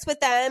sex with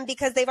them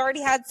because they've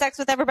already had sex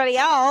with everybody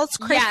else.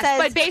 Chris says,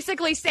 but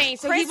basically saying,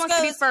 so he wants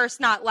to be first,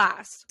 not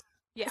last.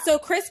 Yeah. So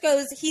Chris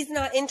goes, he's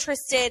not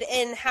interested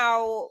in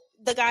how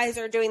the guys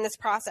are doing this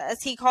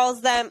process. He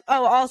calls them,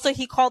 also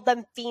he called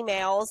them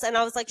females. And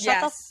I was like,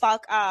 shut the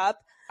fuck up.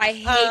 I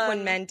hate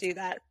when men do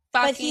that.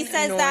 But he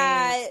says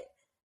that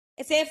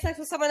if they have sex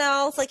with someone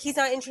else, like, he's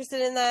not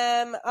interested in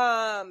them.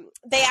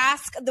 They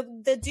ask,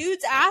 the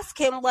dudes ask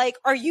him, like,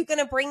 are you going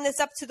to bring this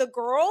up to the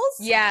girls?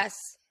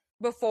 Yes.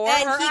 Before or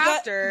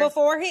after?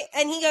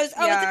 And he goes,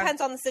 it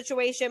depends on the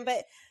situation.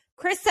 But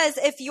Chris says,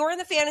 if you're in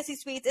the fantasy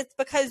suites, it's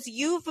because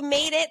you've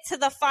made it to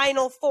the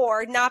final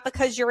 4, not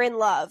because you're in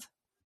love.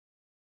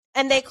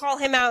 And they call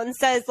him out and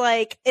says,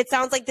 like, it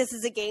sounds like this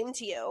is a game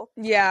to you.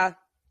 Yeah.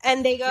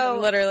 And they go,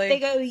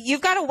 literally, you've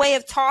got a way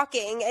of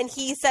talking. And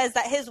he says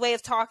that his way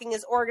of talking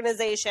is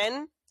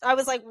organization. I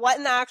was like, what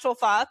in the actual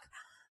fuck?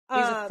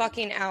 He's a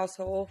fucking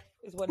asshole.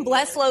 Is what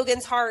bless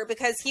Logan's heart,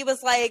 because he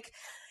was like,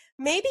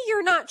 maybe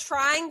you're not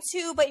trying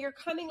to, but you're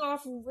coming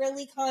off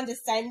really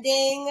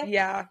condescending.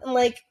 Yeah. And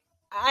like,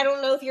 I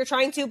don't know if you're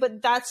trying to,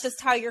 but that's just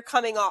how you're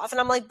coming off.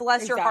 And I'm like,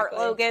 bless your heart,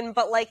 Logan.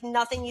 But like,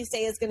 nothing you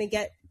say is going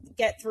to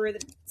get through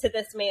to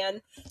this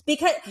man,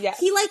 because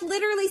he like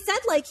literally said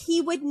like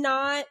he would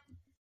not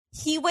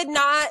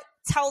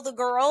tell the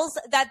girls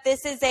that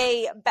this is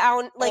a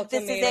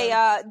this is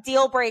a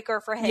deal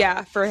breaker for him.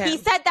 Yeah, for him. He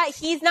said that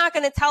he's not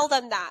going to tell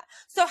them that.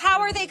 So how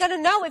are they going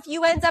to know if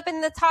you end up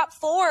in the top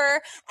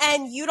 4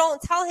 and you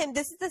don't tell him?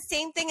 This is the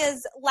same thing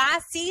as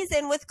last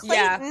season with Clayton.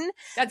 Yeah,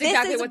 that's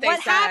exactly what they said.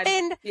 What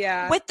happened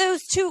with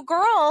those 2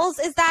 girls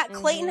is that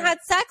Clayton had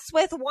sex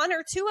with 1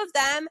 or 2 of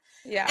them.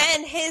 Yeah.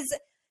 And his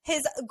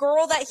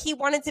girl that he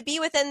wanted to be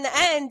with in the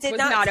end did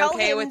not tell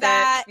him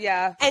that.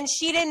 Yeah. And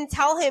she didn't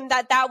tell him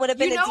that would have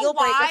been a deal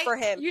breaker for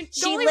him.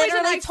 She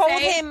literally told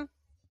him.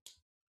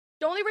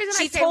 The only reason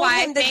I say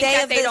why I think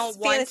that they don't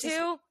want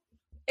to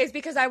is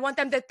because I want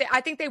them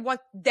I think they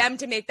want them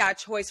to make that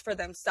choice for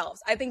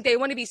themselves. I think they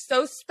want to be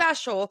so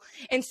special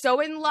and so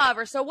in love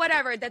or so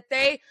whatever that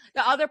the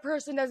other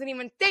person doesn't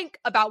even think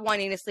about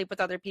wanting to sleep with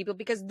other people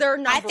because they're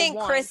number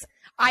one.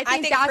 I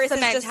think that's Chris the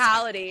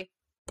mentality.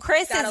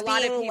 Chris is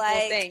being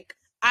like,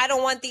 I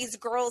don't want these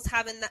girls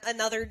having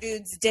another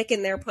dude's dick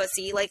in their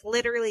pussy. Like,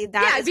 literally,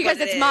 is because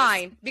it's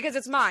mine. Because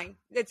it's mine.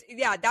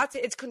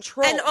 It's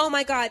control. And oh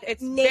my God,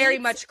 it's very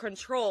much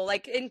control.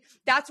 Like, and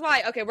that's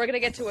why. Okay, we're gonna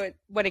get to it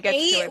when it gets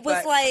to it. Nate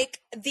was like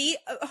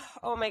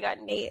oh my God,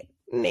 Nate.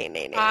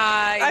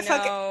 I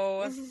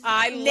know.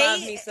 I love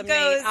me some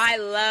Nate. I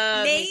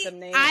love me some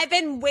Nate. I've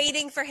been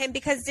waiting for him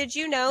because did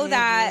you know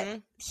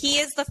that he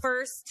is the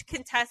first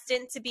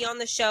contestant to be on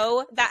the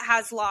show that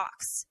has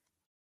locks?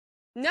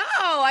 No,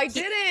 I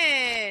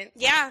didn't.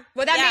 Yeah.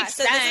 Well, that makes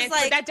sense. This is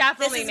like, that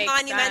definitely makes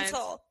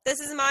monumental. Sense. This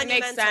is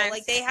monumental.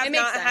 Like, they have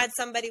not had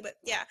somebody, but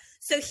yeah.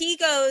 So he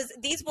goes,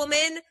 these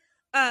women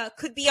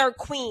could be our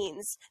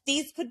queens.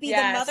 These could be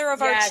the mother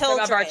of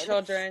our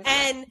children.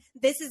 And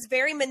this is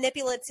very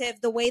manipulative,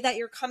 the way that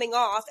you're coming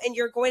off, and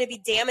you're going to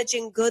be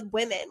damaging good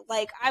women.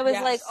 Like, I was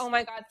like, oh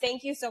my God,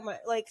 thank you so much.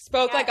 Like,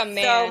 spoke like a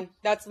man. So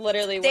that's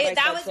literally what I said.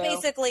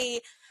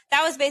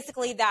 That was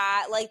basically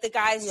that. Like, the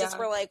guys just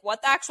were like,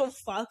 what the actual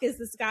fuck is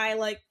this guy,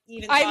 like,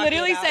 even I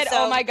literally said,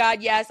 oh my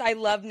God, yes, I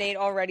love Nate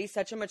already.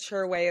 Such a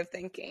mature way of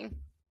thinking.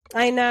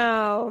 I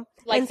know.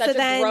 Like, and such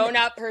a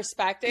grown-up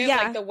perspective.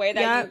 Like, the way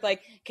that you,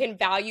 like, can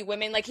value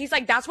women. Like, he's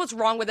like, that's what's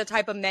wrong with the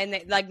type of man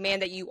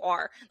that you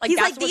are. Like, he's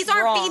that's like, these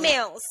aren't wrong.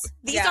 Females.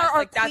 These are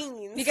our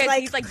queens. Because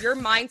he's like, your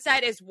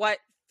mindset is what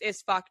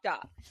is fucked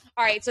up.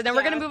 All right, so then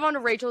we're going to move on to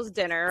Rachel's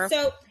dinner.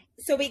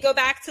 So we go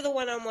back to the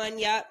one-on-one,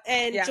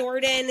 and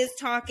Jordan is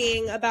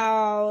talking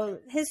about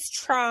his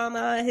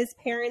trauma. His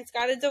parents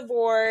got a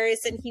divorce,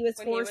 and he was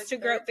forced to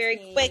grow up very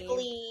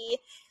quickly,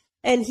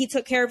 and he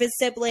took care of his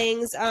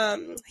siblings.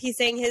 He's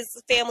saying his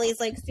family is,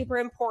 like, super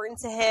important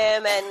to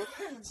him, and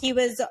he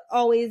was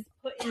always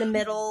put in the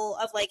middle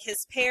of, like,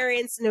 his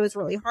parents, and it was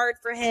really hard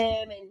for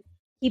him, and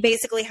he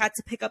basically had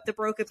to pick up the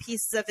broken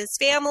pieces of his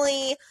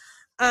family.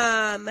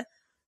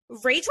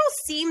 Rachel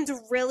seemed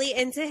really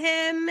into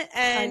him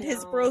and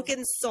his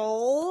broken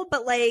soul,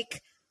 but,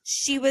 like,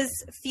 she was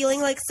feeling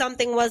like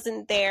something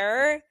wasn't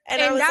there.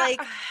 And I was,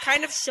 like,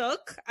 kind of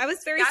shook. I was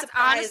very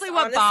surprised, honestly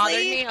what bothered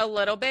me a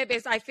little bit,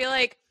 because I feel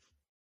like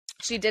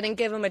she didn't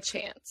give him a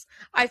chance.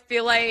 I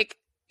feel like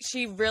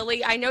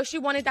I know she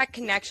wanted that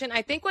connection.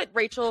 I think what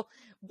Rachel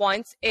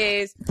wants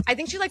is, I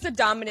think she likes a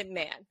dominant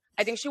man.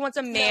 I think she wants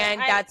a man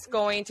that's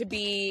going to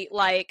be,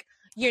 like,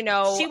 you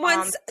know, she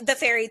wants the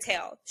fairy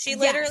tale. She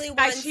literally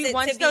wants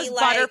it to those be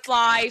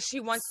butterflies. She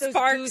wants those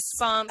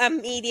goosebumps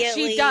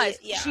immediately. She does.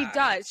 Yeah. She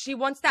does. She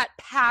wants that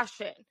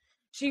passion.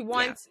 She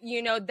wants,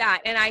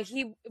 that. And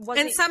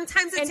and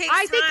sometimes it takes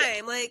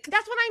time. Like,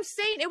 that's what I'm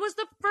saying. It was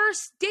the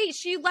first date.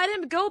 She let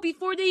him go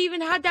before they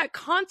even had that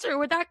concert,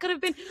 where that could have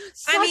been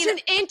such an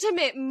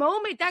intimate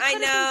moment. That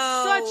could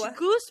have been such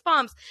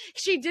goosebumps.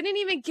 She didn't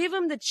even give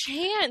him the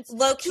chance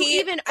to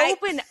even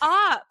open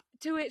up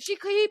to it.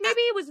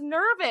 Maybe he was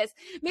nervous.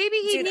 Maybe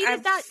he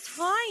needed that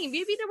time.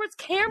 Maybe there was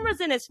cameras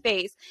in his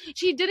face.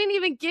 She didn't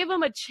even give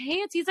him a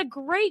chance. He's a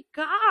great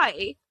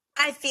guy.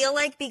 I feel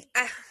like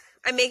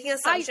I'm making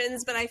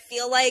assumptions, but I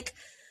feel like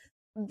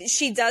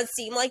she does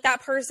seem like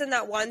that person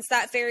that wants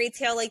that fairy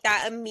tale, like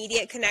that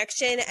immediate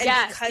connection.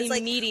 And because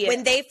immediate. Like,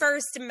 when they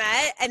first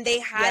met and they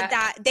had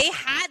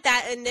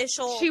that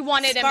initial, she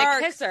wanted him to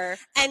kiss her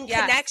and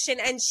connection,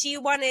 and she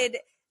wanted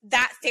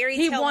that fairy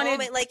tale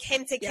moment, like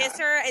him to kiss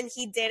her, and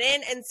he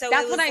didn't. And so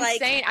that's it was what I'm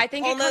saying. I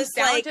think it comes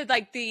down to,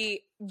 like,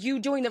 you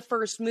doing the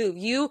first move,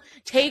 you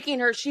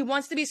taking her. She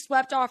wants to be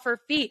swept off her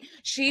feet.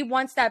 She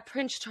wants that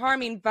Prince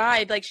Charming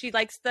vibe. Like, she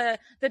likes the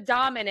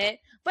dominant.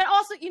 But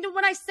also,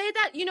 when I say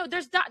that,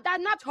 there's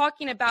I'm not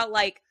talking about,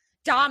 like,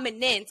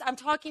 dominance. I'm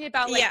talking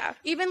about, like,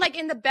 even, like,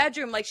 in the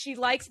bedroom, like, she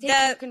likes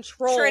taking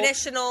control.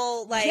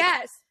 Traditional, like,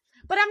 yes.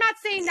 But I'm not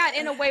saying that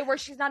in a way where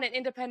she's not an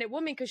independent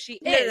woman, because she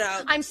is.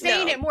 No, I'm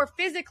saying it more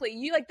physically.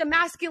 You like the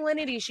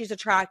masculinity she's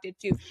attracted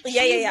to.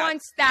 She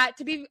wants that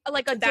to be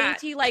like a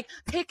dainty, like,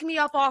 pick me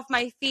up off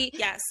my feet.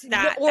 Yes,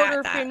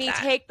 for me,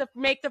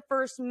 make the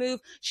first move.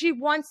 She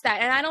wants that,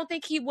 and I don't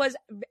think he was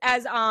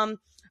as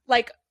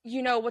like,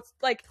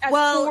 as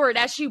forward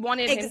as she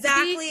wanted him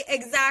to be.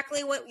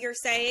 Exactly what you're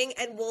saying,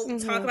 and we'll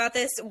talk about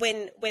this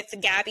with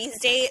Gabby's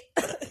date.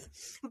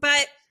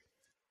 But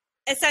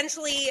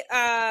essentially,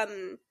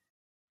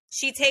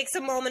 she takes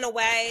a moment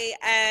away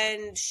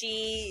and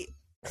she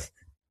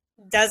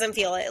doesn't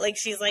feel it. Like,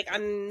 she's like,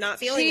 I'm not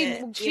feeling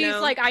it. She's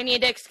like, I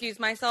need to excuse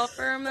myself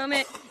for a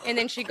moment. And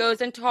then she goes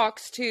and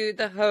talks to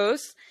the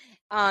host,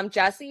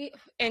 Jesse,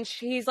 and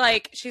he's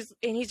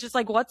just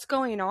like, what's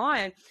going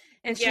on?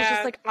 And she's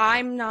just like,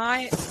 I'm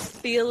not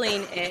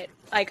feeling it.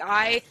 Like,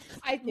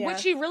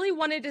 what she really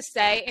wanted to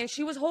say, and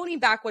she was holding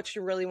back what she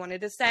really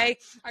wanted to say.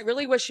 I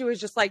really wish she was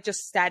just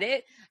said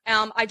it.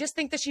 I just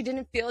think that she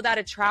didn't feel that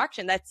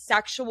attraction, that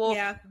sexual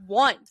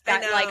want,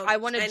 that I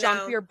want to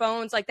jump your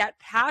bones, like that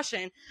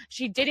passion.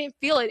 She didn't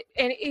feel it,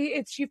 and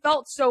she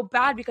felt so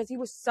bad because he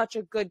was such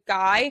a good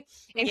guy,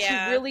 and she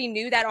really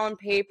knew that on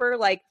paper,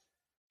 like,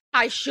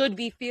 I should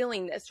be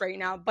feeling this right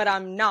now, but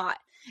I'm not.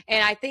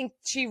 And I think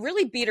she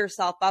really beat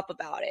herself up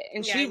about it.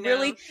 And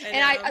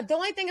the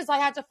only thing I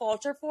had to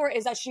fault her for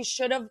is that she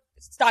should have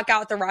stuck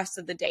out the rest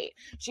of the date.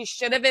 She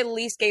should have at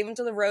least gave him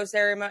to the rose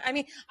ceremony. I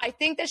mean, I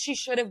think that she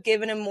should have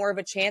given him more of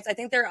a chance. I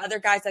think there are other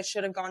guys that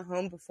should have gone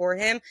home before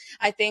him.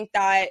 I think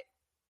that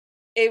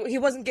he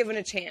wasn't given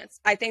a chance.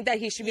 I think that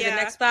he should be the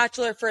next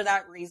bachelor for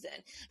that reason,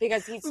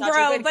 because he's such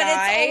a good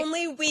guy. It's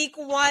only week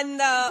one,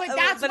 though. But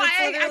that's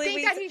why I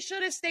think that he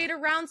should have stayed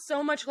around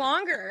so much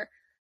longer.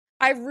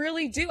 I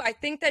really do. I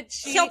think that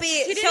she didn't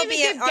even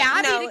give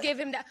Gabby to give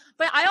him that.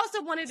 But I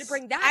also wanted to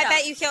bring that up. I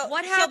bet you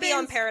he'll be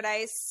on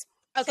Paradise.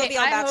 Okay, be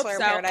on Bachelor in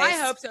Paradise. I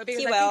hope so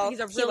because I think he's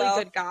a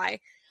really good guy.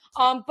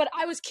 But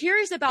I was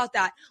curious about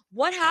that.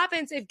 What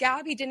happens if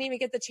Gabby didn't even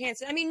get the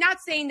chance? I mean, not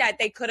saying that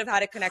they could have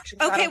had a connection.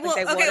 But what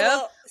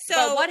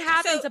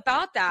happens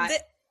about that?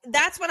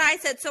 That's what I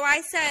said. So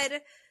I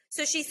said,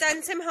 so she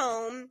sends him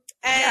home,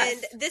 and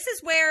this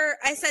is where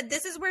I said,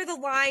 this is where the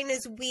line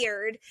is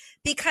weird,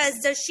 because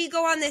does she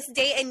go on this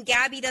date and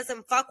Gabby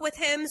doesn't fuck with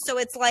him? So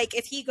it's like,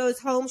 if he goes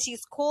home,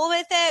 she's cool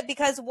with it,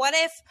 because what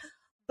if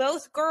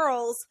both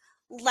girls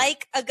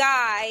like a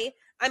guy?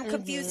 I'm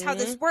confused how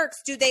this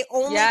works. Do they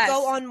only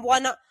go on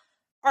one?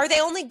 Are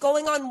they only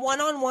going on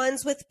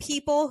one-on-ones with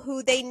people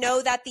who they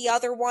know that the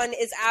other one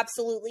is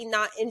absolutely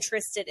not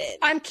interested in?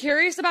 I'm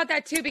curious about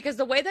that too, because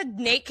the way that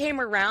Nate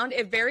came around,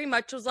 it very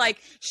much was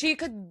like she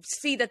could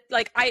see that,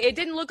 like, it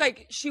didn't look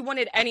like she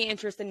wanted any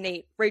interest in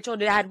Nate. Rachel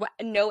had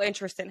no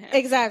interest in him.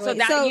 Exactly. So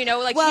that, she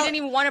didn't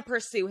even want to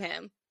pursue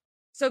him.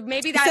 So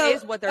maybe that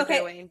is what they're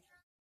doing.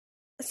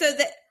 So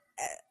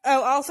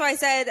also I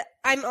said,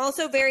 I'm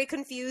also very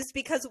confused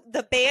because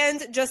the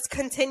band just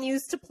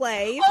continues to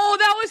play. Oh,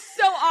 that was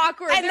so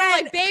awkward. And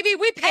they're like, baby,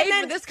 we paid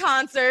for this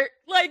concert.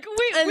 Like,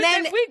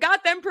 we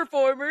got them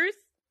performers.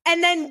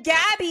 And then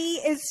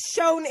Gabby is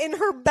shown in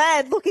her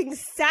bed looking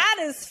sad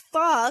as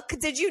fuck.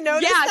 Did you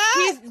notice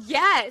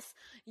that?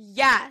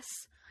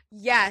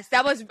 Yes,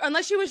 that was,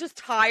 unless she was just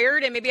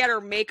tired and maybe had her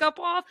makeup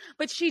off,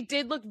 but she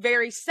did look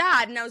very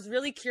sad, and I was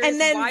really curious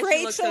why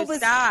she looked so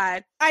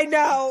sad. I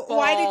know.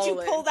 Why did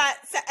you pull that?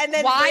 And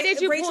then why did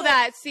you pull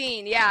that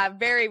scene? Yeah,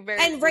 very, very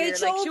and weird.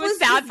 Rachel like, she was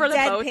sad for the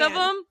both of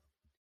them.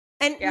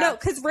 And no,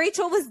 because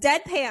Rachel was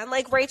deadpan.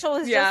 Like, Rachel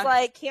was just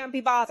like, can't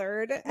be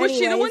bothered. Was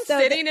she the one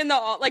sitting in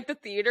the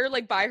theater,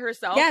 like, by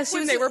herself? Yeah,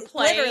 when they were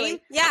playing.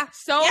 Literally. Yeah.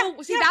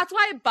 That's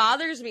why it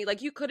bothers me.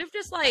 Like, you could have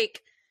just,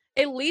 like,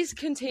 at least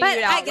continued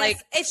out. I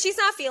guess, if she's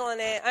not feeling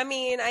it, I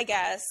mean, I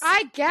guess.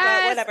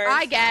 Whatever.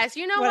 I guess.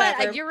 You know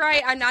what? You're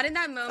right. I'm not in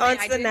that moment.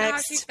 I didn't know how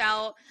she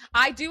felt.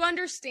 I do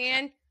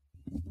understand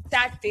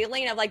that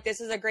feeling of, like, this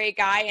is a great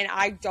guy and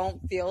I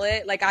don't feel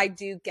it. Like, I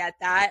do get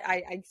that.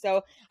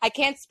 So I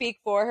can't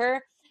speak for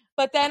her.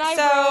 But then I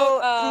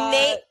wrote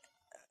Nate.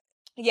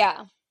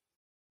 Yeah.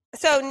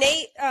 So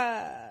Nate,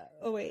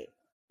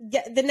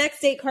 the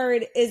next date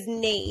card is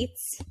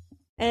Nate's.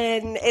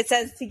 And it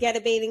says to get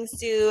a bathing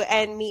suit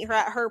and meet her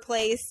at her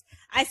place.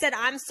 I said,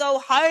 I'm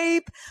so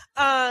hype.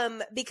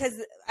 Because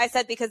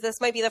this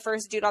might be the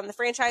first dude on the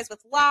franchise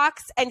with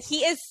locks. And he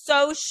is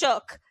so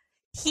shook.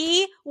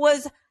 His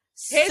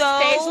face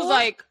was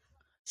like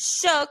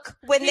shook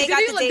when they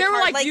got the date They were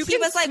card. like, you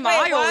can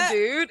smile,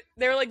 dude.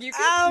 They were like, you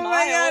can smile.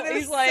 My God,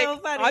 he's like, so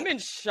funny. I'm in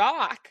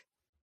shock.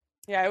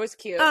 Yeah, it was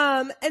cute.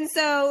 And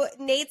so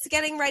Nate's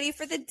getting ready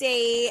for the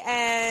date,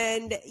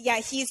 and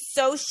he's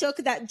so shook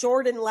that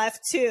Jordan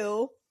left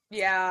too.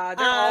 Yeah,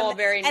 they're all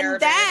very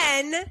nervous.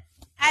 And then,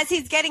 as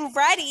he's getting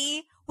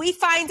ready, we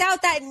find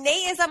out that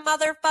Nate is a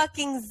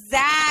motherfucking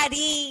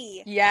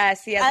zaddy.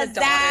 Yes, he has a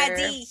daughter.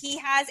 Zaddy. He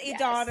has a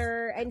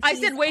daughter, and I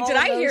said, "Wait, did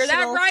I hear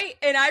that right?"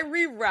 And I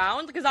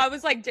rewound because I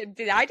was like,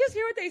 "Did I just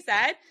hear what they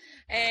said?"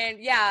 And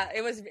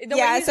it was the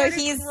way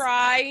he's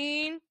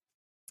crying.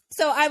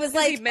 So I was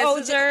like,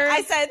 her.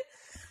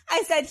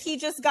 I said he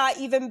just got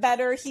even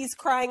better. He's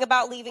crying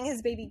about leaving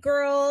his baby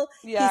girl.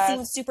 Yes. He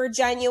seems super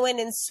genuine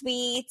and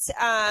sweet.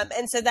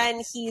 And so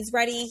then he's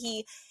ready.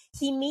 He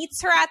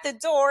meets her at the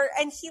door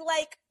and he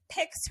like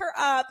picks her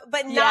up,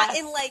 but not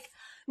in like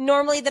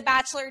normally the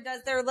Bachelor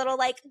does their little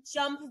like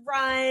jump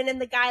run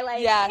and the guy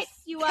like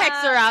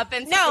picks her up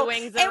and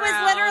swings around. It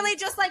was literally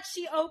just like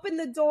she opened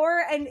the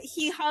door and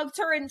he hugged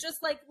her and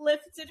just like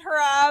lifted her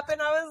up,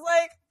 and I was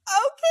like,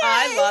 okay.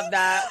 I love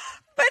that.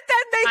 But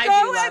then they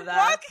go and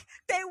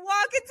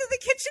walk into the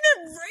kitchen,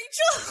 and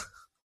Rachel.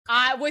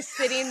 I was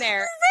sitting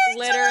there,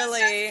 literally.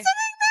 Sitting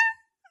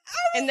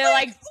there. And they're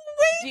like,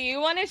 do you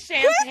want a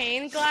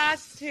champagne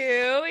glass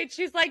too? And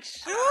she's like,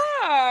 sure.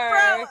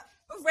 Bro,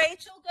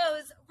 Rachel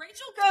goes,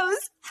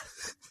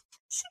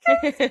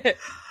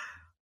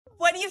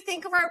 what do you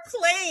think of our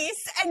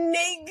place? And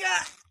Nate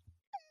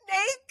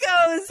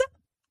goes,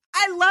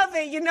 I love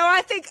it. You know,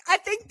 I think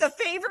the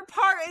favorite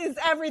part is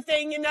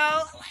everything, you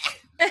know.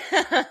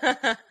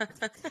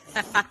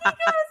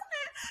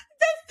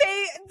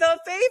 The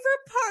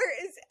favorite part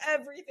is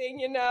everything,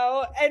 you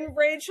know. And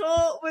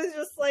Rachel was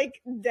just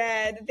like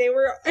dead. They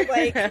were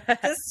like,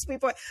 this sweet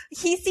boy.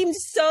 He seemed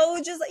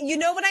so just, you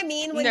know what I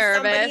mean? When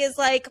somebody is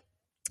like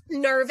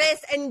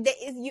nervous and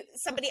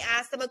somebody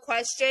asks them a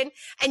question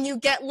and you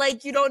get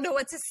like, you don't know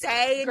what to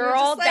say. And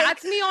girl, like,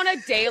 that's me on a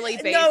daily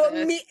basis. No,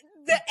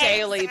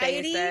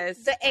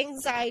 basis. The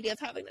anxiety of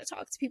having to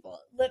talk to people,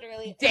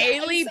 literally.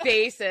 Daily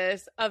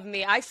basis of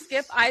me. I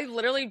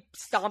literally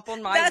stomp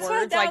on my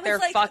words like they're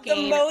like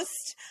fucking.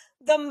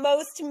 The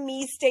most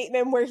me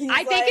statement where he's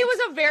I think it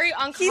was a very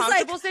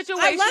uncomfortable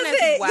situation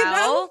as well. You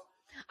know?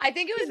 I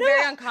think it was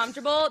very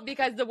uncomfortable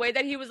because the way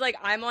that he was like,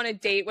 I'm on a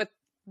date with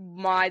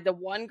the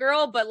one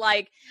girl, but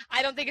like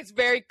I don't think it's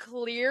very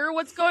clear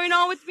what's going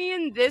on with me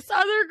and this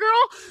other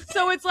girl,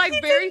 so it's like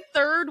very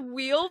third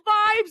wheel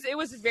vibes. It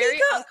was very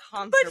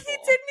uncomfortable. But he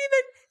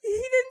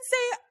didn't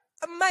say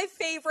my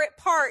favorite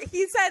part.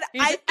 He said,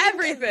 I think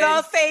everything.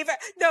 The favorite.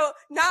 No,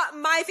 not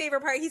my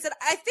favorite part. He said,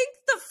 I think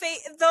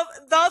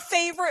the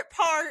favorite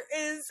part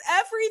is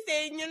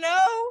everything, you know?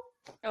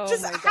 Oh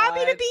just my happy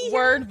God. to be here.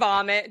 Word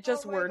vomit.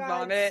 Just word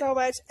vomit. So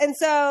much. And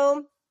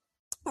so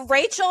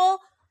Rachel,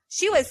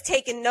 she was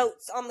taking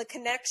notes on the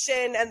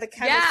connection and the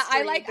chemistry. Yeah,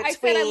 I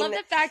love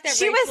the fact that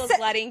Rachel was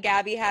letting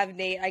Gabby have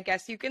Nate, I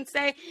guess you can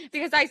say,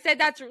 because I said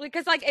that's really,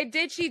 because like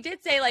she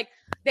did say like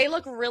they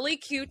look really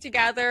cute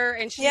together,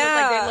 and she was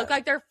like they look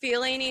like they're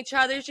feeling each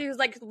other. She was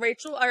like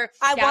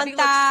Gabby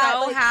looks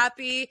so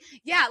happy.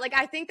 Yeah, like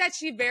I think that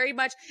she very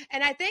much,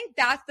 and I think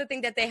that's the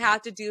thing that they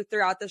have to do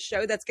throughout the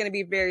show that's going to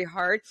be very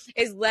hard,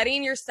 is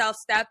letting yourself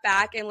step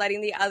back and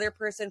letting the other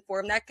person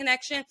form that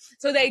connection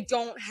so they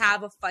don't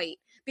have a fight.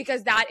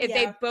 Because if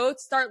they both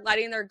start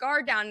letting their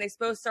guard down and they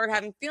both start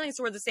having feelings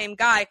toward the same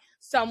guy,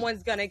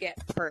 someone's going to get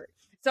hurt.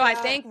 So I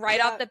think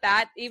off the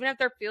bat, even if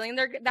they're feeling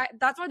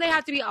that's why they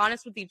have to be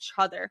honest with each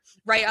other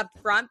right up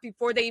front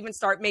before they even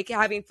start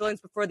having feelings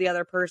before the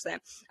other person.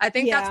 I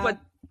think that's what,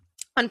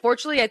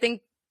 unfortunately, I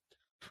think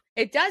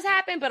it does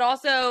happen, but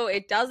also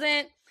it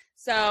doesn't.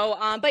 So,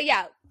 but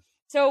yeah.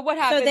 So what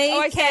happened? So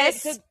they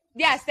kissed.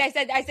 Yes, I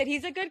said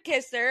he's a good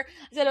kisser.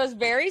 I said it was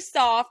very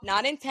soft,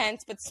 not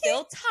intense, but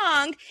still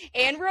tongue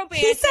and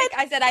romantic.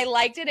 I said I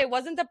liked it. It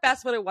wasn't the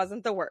best, but it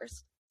wasn't the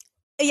worst.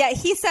 Yeah,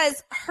 he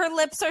says her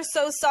lips are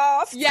so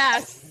soft.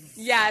 Yes,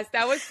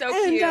 that was so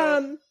cute.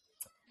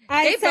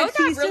 They both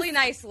have really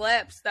nice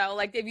lips, though.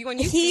 Like when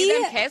you see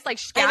them kiss, like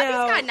Gabby's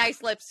got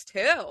nice lips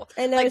too.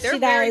 I know, like they're she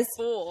very does.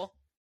 full.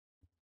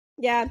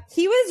 Yeah,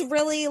 he was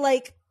really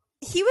like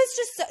he was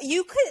just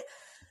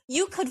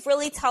you could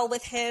really tell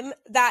with him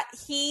that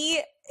he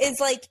is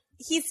like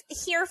he's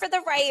here for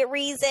the right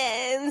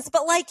reasons,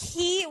 but like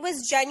he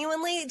was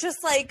genuinely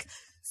just like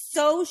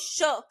so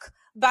shook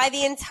by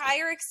the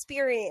entire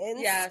experience.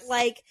 Yes.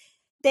 Like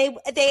they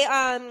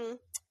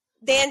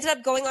ended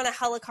up going on a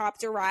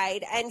helicopter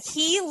ride, and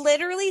he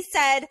literally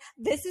said,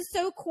 "This is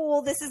so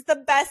cool. This is the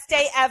best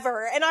day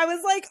ever." And I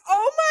was like,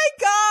 "Oh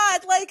my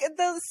God." Like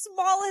the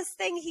smallest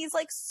thing, he's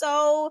like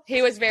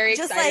he was very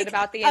excited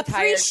about the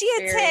entire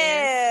appreciative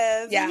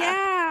experience.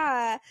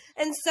 Yeah.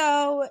 And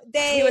so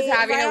he was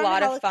having a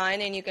lot of fun,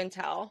 and you can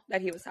tell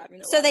that he was having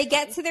a lot of fun. So they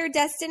get to their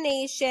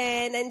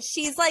destination, and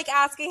she's like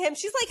asking him,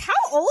 she's like,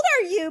 "How old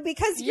are you?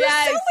 Because you're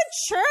so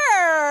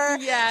mature."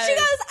 Yes. She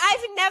goes,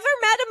 "I've never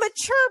met a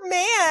mature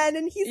man."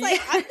 And he's like,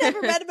 "I've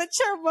never met a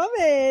mature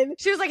woman."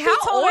 She was like, "How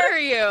old are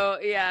you?"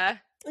 Yeah.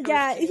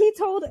 Yeah, he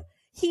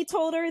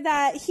told her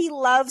that he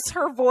loves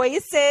her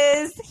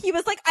voices. He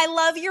was like, "I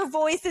love your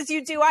voices.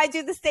 You do. I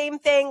do the same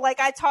thing. Like,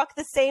 I talk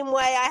the same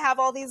way. I have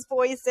all these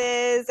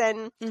voices."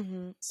 And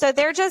so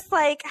they're just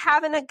like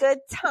having a good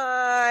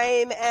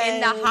time. And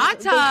in the hot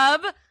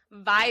tub.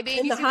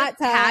 Vibing, you see the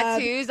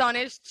tattoos on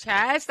his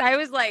chest. I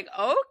was like,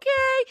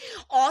 okay.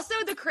 Also,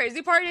 the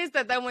crazy part is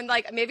that then when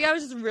like maybe I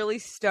was just really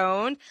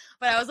stoned,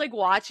 but I was like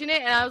watching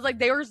it and I was like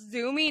they were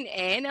zooming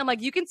in and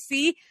like you can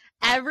see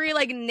every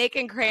like Nick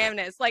and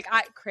Kravis,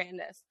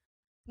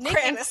 Nick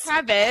and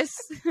Travis,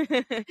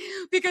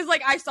 because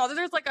like I saw that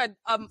there's like a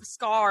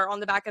scar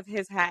on the back of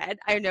his head.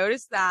 I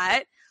noticed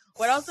that.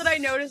 What else did I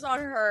notice on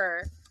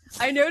her?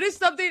 I noticed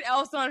something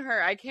else on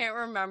her. I can't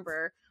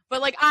remember. But,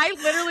 like, I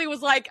literally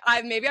was like,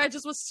 maybe I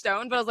just was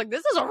stoned, but I was like,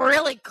 this is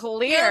really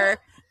clear.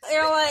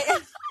 You're like,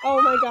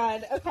 oh, my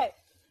God. Okay.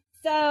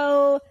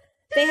 So,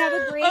 they have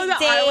a great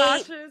date.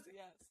 Eyelashes.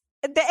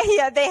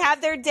 Yes. They have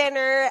their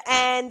dinner,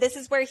 and this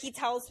is where he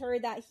tells her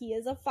that he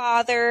is a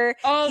father.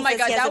 Oh, my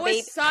God. That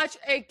was such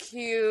a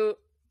cute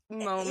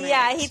moment.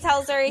 Yeah, he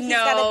tells her he's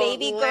got a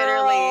baby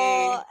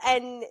girl,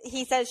 and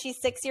he says she's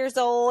 6 years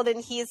old,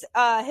 and he's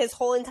his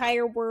whole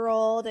entire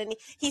world, and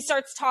he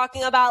starts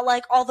talking about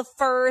like all the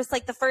first,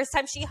 like the first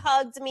time she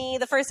hugged me,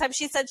 the first time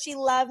she said she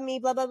loved me,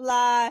 blah blah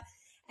blah,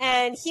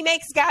 and he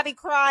makes Gabby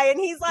cry, and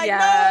he's like,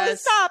 "No,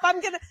 stop! I'm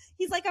gonna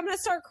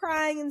start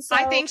crying." And so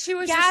I think she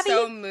was just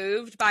so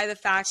moved by the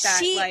fact that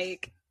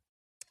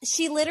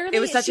she literally, it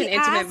was such an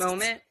intimate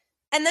moment.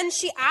 And then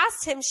she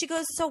asked him, she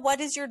goes, "So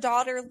what is your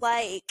daughter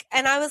like?"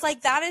 And I was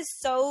like, that is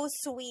so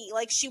sweet.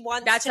 Like, she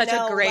wants to know. That's such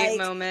a great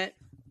moment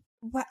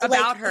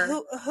about her.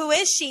 Who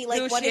is she?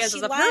 Like, what is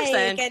she like?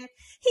 Person. And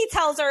he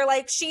tells her,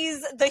 like, she's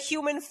the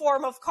human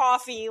form of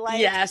coffee.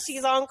 Like,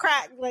 she's on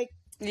crack. Like,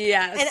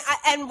 yes.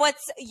 And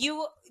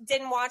you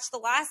didn't watch the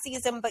last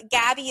season, but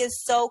Gabby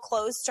is so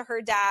close to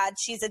her dad.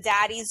 She's a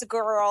daddy's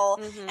girl.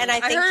 Mm-hmm. And I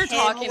think heard her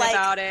talking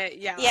about it.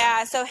 Yeah.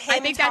 Yeah. So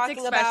him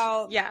talking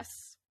about.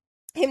 Yes.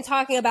 Him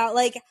talking about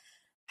like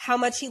how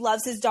much he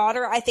loves his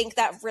daughter, I think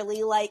that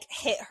really like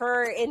hit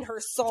her in her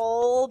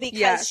soul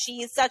because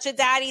she's such a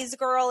daddy's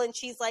girl, and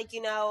she's like,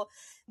 you know,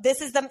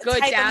 this is the good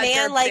type of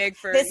man like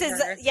this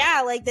is her.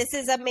 Like this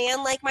is a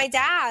man like my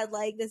dad,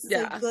 like this is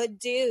a good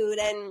dude,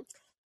 and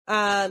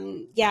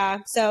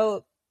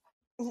so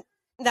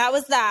that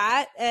was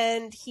that,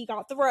 and he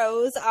got the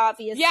rose,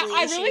 obviously. Yeah,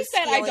 I really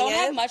said I don't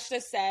have much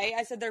to say.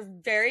 I said they're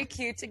very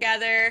cute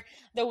together.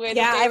 The way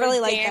that they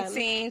really were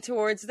dancing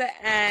towards the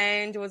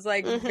end was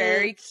like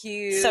very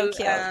cute. So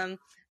cute.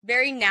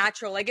 very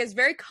natural. Like, it's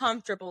very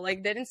comfortable.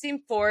 Like, didn't seem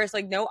forced.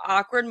 Like, no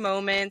awkward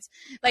moments.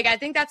 Like, I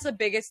think that's the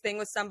biggest thing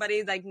with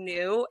somebody like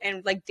new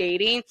and like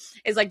dating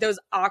is like those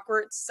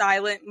awkward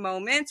silent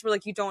moments where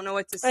like you don't know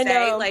what to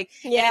say. Like,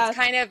 yeah, it's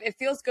kind of, it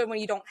feels good when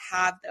you don't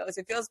have those.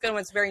 It feels good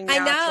when it's very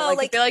natural. I know,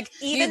 like you feel like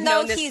even you've though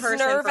known this he's person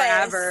nervous,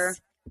 forever.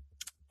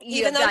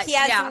 Even though he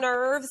has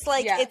nerves,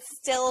 like it's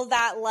still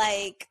that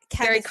like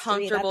chemistry very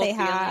comfortable that they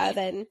have,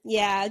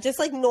 and just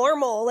like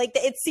normal. Like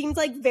it seems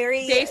like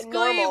very basically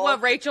normal.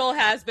 What Rachel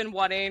has been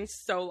wanting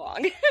so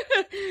long.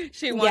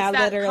 She wants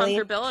that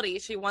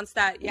comfortability. She wants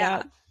that.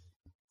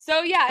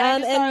 So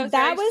and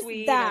that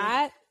was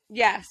that.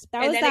 Yes,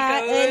 that was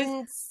that.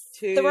 And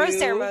the rose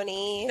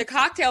ceremony, the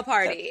cocktail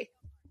party.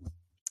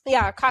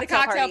 The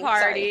cocktail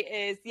party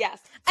is yes.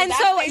 And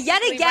so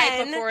yet again,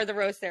 right before the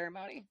rose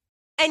ceremony.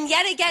 And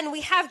yet again,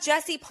 we have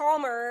Jesse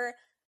Palmer,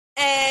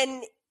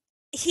 and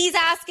he's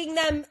asking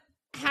them,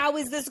 how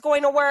is this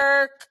going to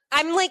work?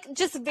 I'm like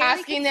just very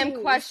asking confused.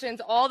 them questions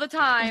all the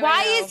time.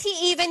 Why is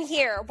he even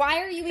here?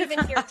 Why are you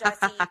even here,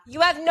 Jesse? You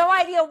have no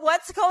idea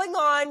what's going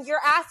on. You're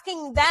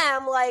asking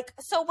them, like,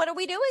 so what are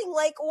we doing?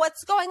 Like,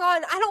 what's going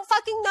on? I don't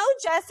fucking know,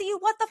 Jesse.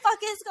 What the fuck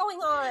is going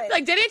on?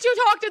 Like, didn't you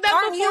talk to them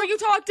before you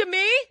talked to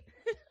me?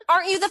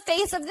 Aren't you the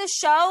face of this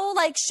show?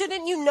 Like,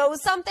 shouldn't you know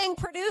something?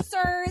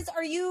 Producers,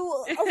 are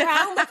you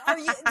around?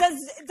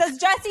 Does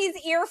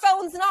Jesse's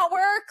earphones not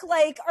work?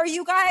 Like, are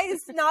you guys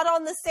not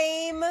on the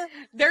same?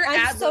 They're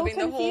ad-libbing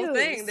the whole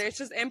thing. There's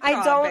just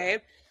improv, babe.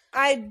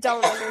 I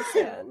don't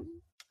understand.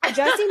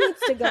 Jesse needs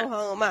to go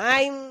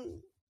home.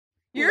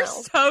 You're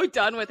so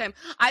done with him.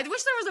 I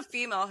wish there was a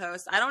female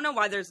host. I don't know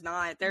why there's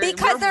not.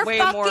 Because there way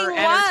more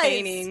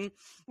entertaining.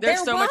 They're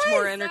so much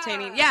more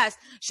entertaining. Yes.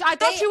 I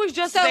thought she was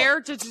just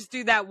there to just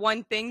do that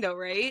one thing, though,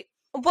 right?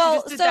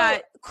 Well,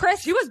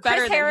 she was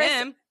better than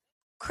him.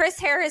 Chris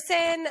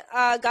Harrison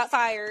got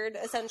fired,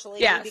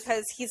 essentially,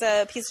 because he's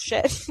a piece of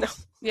shit. No.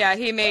 Yeah,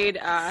 he made,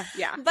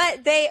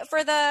 But they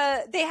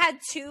had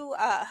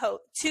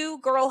two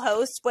girl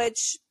hosts,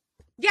 which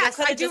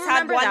I do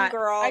remember one that.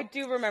 Girl. I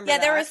do remember that. Yeah,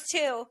 there was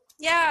two.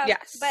 Yeah.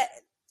 Yes. But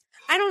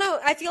I don't know.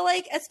 I feel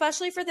like,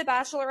 especially for The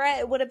Bachelorette,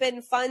 it would have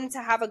been fun to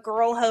have a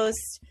girl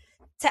host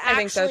to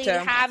actually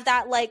have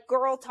that, like,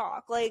 girl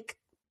talk. Like,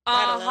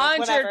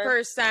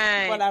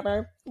 100%.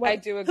 Whatever. I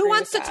do agree. Who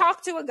wants to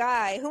talk to a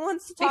guy? Who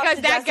wants to talk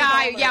to that Jesse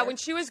guy, Palmer? when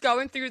she was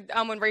going through,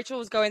 when Rachel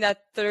was going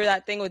through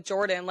that thing with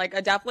Jordan, like,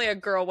 definitely a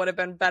girl would have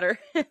been better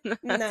in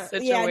that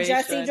situation. Yeah,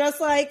 Jesse just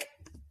like,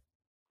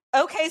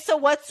 okay, so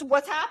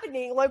what's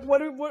happening? Like,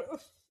 what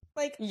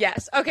like?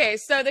 Yes. Okay.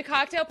 So the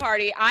cocktail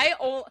party, I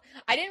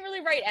didn't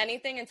really write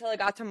anything until I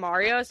got to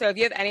Mario. So if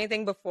you have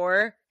anything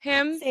before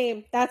him,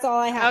 same. That's all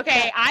I have.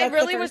 Okay. I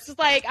really was just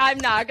like, I'm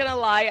not gonna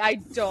lie, I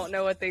don't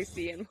know what they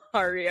see in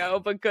Mario,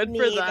 but good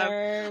for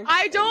them.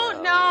 I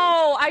don't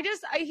know.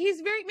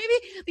 He's very maybe.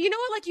 You know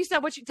what? Like you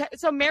said,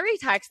 so Mary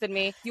texted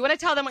me. You want to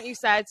tell them what you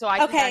said so I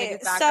can kind of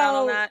get background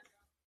on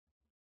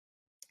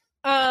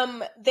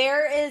that.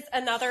 There is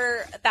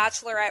another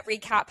Bachelorette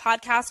recap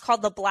podcast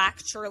called The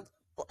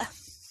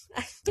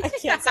I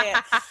can't say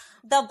it.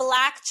 The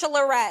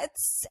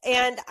Bachelorettes,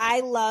 and I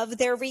love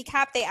their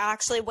recap. They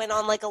actually went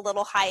on like a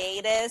little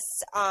hiatus.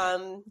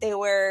 They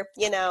were,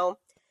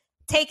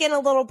 taking a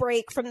little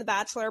break from The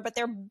Bachelor, but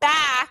they're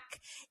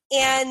back.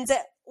 And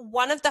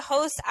one of the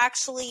hosts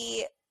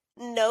actually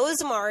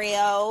knows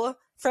Mario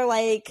for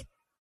like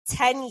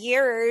 10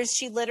 years.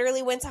 She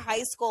literally went to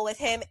high school with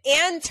him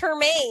and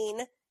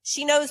Termaine.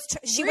 She went to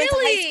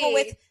high school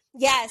with,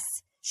 yes.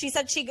 She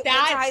said she went to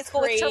high school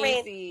with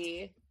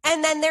Termaine.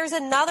 And then there's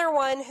another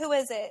one, who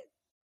is it,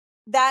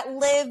 that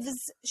lives,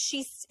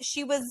 she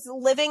was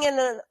living in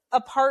an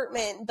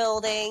apartment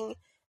building,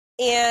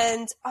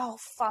 and, oh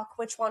fuck,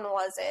 which one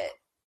was it?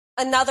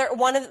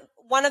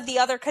 One of the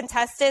other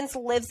contestants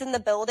lives in the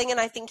building,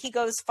 and I think he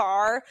goes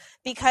far,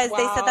 because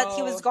they said that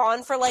he was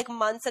gone for like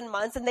months and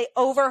months, and they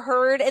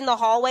overheard in the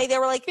hallway. They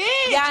were like,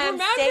 "Yeah,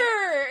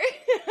 remember?"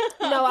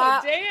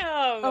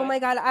 Damn. Oh my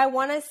god, I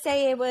want to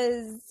say it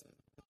was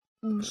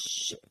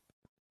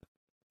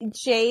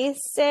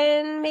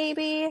Jason,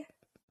 maybe.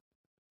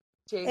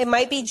 It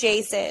might be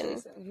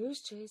Jason.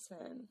 Who's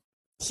Jason?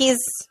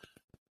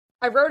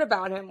 I wrote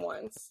about him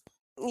once.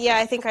 Yeah,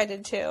 I think I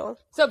did too.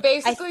 So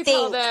basically,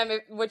 tell them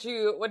what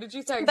did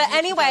you say? But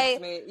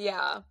anyway,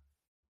 yeah.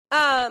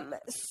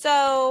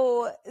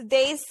 So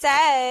they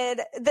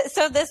said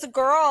so this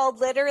girl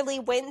literally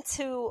went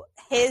to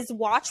his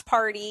watch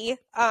party,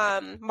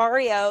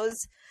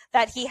 Mario's,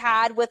 that he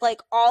had with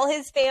like all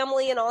his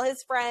family and all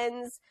his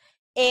friends,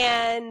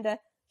 and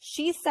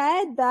she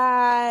said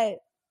that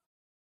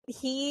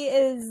he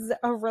is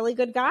a really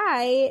good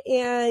guy,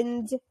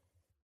 and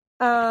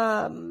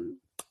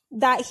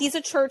that he's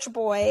a church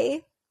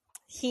boy.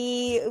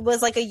 He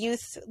was like a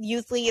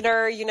youth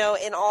leader,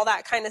 and all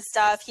that kind of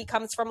stuff. He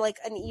comes from like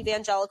an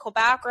evangelical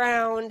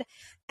background,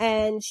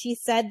 and she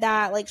said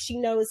that like she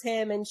knows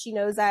him, and she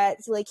knows that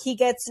like he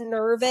gets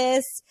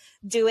nervous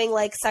doing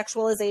like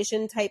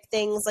sexualization type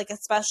things, like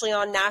especially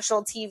on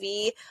national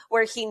TV,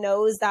 where he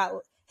knows that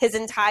his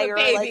entire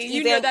baby, like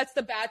you know that's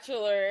The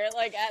Bachelor.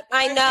 Like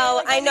I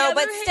know,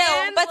 but still,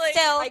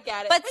 I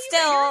get it. But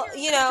still,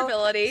 you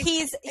know,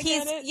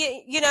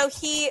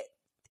 he's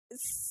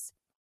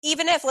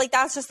even if like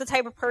that's just the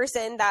type of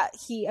person that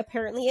he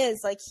apparently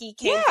is, like he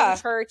came from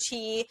church,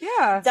 he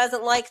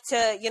doesn't like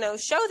to, you know,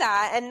 show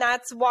that, and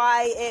that's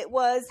why it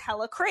was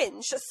hella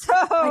cringe. So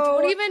I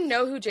don't even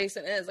know who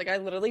Jason is. Like I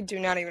literally do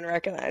not even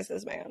recognize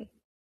this man.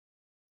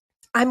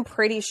 I'm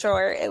pretty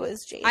sure it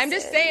was Jason. I'm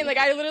just saying, like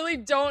I literally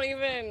don't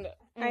even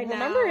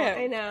remember him.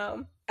 I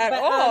know. At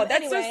all.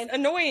 That's just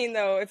annoying,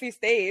 though, if he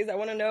stays. I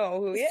want to know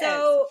who he is.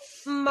 So,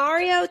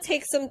 Mario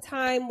takes some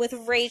time with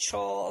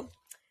Rachel.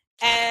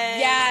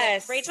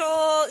 And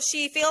Rachel,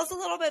 she feels a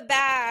little bit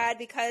bad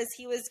because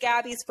he was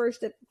Gabby's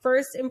first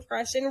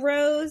impression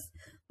rose.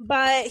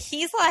 But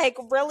he's like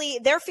really,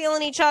 they're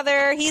feeling each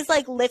other. He's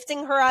like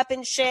lifting her up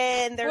and shit.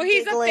 And they're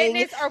he's giggling. a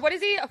fitness, or what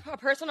is he? A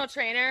personal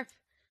trainer?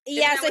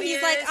 Yeah, so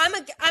he's like, I'm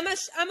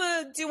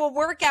a do a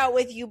workout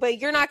with you, but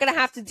you're not gonna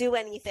have to do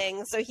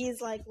anything. So he's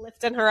like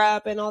lifting her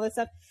up and all this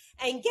stuff.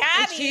 And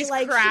Gabby, she's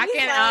like,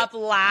 cracking up,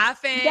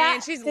 laughing.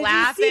 She's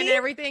laughing and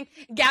everything.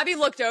 Gabby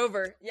looked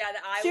over. Yeah,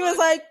 she was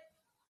like,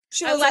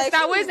 unless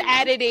that was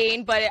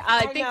editing, but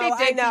I think they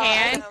did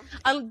pan.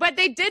 But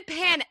they did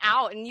pan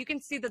out, and you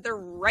can see that they're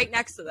right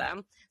next to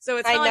them. So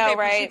it's not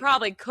she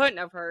probably couldn't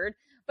have heard.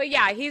 But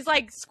yeah, he's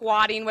like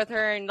squatting with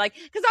her and like,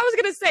 because I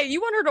was going to say,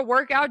 you want her to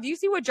work out? Do you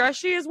see what dress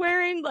she is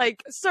wearing?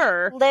 Like,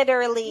 sir.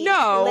 Literally.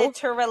 No.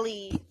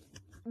 Literally.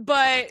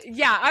 But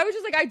yeah, I was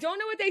just like, I don't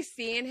know what they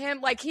see in him.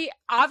 Like, he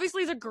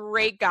obviously is a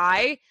great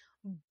guy,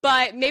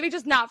 but maybe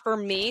just not for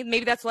me.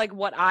 Maybe that's like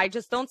what I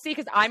just don't see,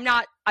 because I'm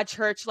not a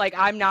church. Like,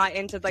 I'm not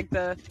into like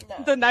the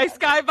nice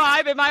guy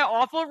vibe. Am I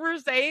awful for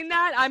saying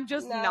that? I'm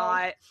just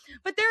not.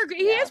 But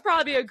he is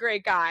probably a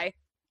great guy.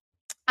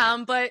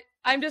 But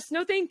I'm just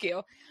no thank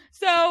you.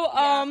 So,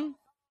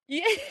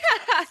 yeah.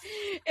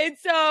 And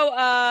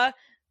so,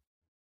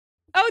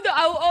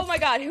 oh my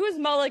God, who is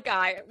mullet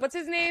guy? What's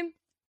his name?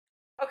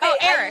 Okay,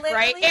 Eric,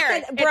 right?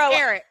 Eric,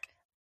 Eric.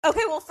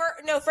 Okay, well,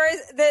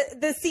 first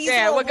the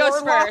seasonal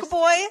boardwalk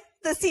boy,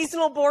 the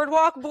seasonal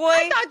boardwalk boy.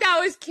 I thought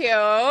that was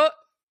cute.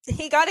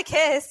 He got a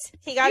kiss.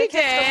 He got a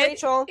kiss from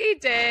Rachel. He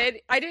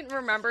did. I didn't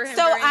remember him.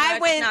 So I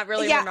went. Not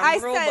really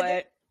memorable,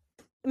 but.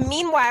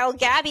 Meanwhile,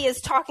 Gabby is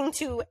talking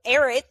to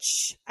Eric,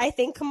 I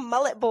think,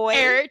 mullet boy.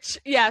 Eric,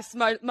 yes,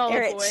 mullet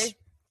boy.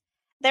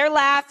 They're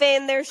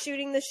laughing, they're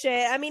shooting the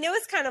shit. I mean, it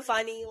was kind of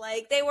funny.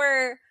 Like, they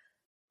were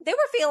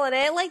feeling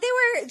it. Like, they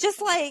were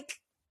just like...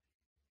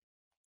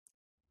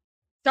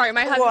 Sorry,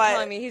 my husband's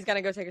telling me he's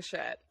gonna go take a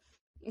shit.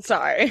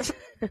 Sorry.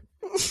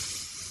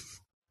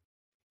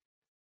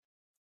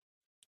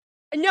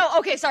 No,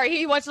 okay, sorry.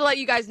 He wants to let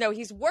you guys know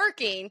he's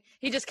working.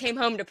 He just came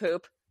home to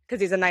poop. Because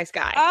he's a nice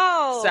guy.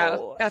 Oh,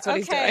 so that's what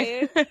he's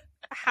doing.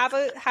 have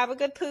a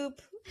good poop.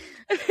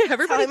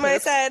 Everybody poops. I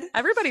said.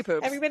 Everybody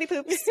poops. Everybody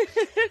poops.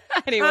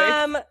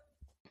 Anyway.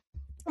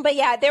 But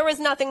yeah, there was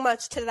nothing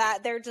much to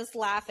that. They're just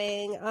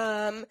laughing.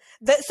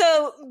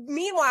 So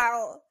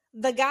meanwhile,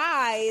 the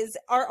guys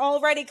are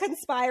already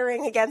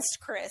conspiring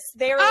against Chris.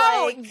 They're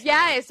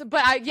yes,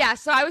 but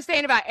so I was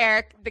saying about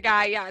Eric, the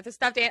guy, the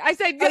stuffed animal. I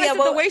said,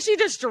 the way she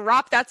just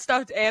dropped that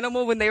stuffed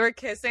animal when they were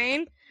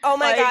kissing. Oh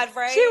my God,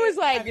 right? She was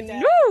like,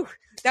 no.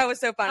 That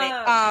was so funny.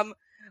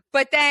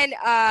 But then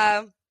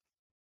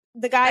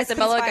the guy's the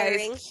mellow guy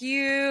is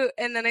cute,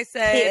 and then I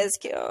said he is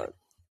cute.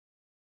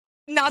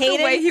 Not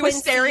the way he was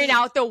staring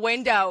out the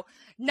window.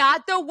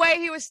 Not the way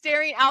he was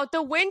staring out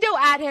the window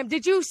at him.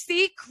 Did you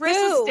see Chris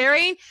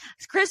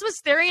was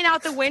staring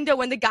out the window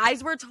when the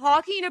guys were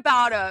talking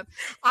about him.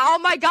 Oh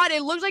my God,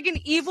 it looked like an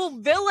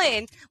evil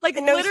villain. Like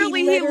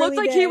literally he looked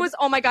like he was,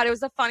 oh my God, it was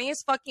the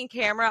funniest fucking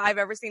camera I've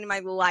ever seen in my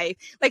life.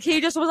 Like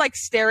he just was like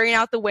staring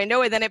out the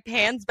window, and then it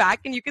pans back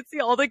and you could see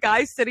all the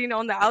guys sitting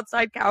on the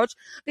outside couch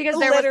because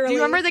do you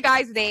remember the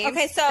guy's name?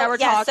 Okay, so that were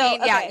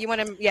talking? Yeah, you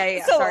want to,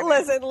 So sorry,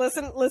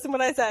 listen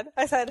what I said.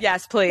 I said,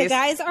 yes, please. The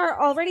guys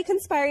are already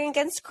conspiring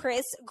against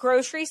Chris,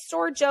 grocery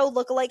store Joe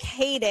lookalike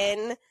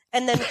Hayden,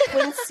 and then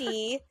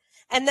Quincy.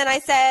 And then I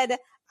said,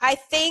 I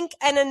think,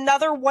 and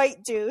another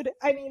white dude.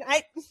 I mean,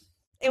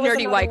 it was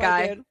nerdy white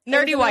guy.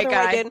 Nerdy white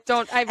guy. I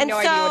have no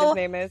idea what his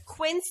name is.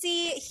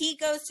 Quincy, he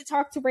goes to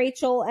talk to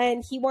Rachel,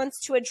 and he wants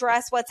to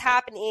address what's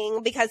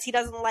happening because he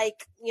doesn't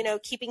like,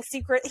 keeping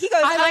secret. He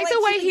goes, I like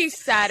the way he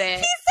said it.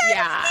 He said,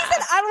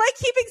 I don't like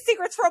keeping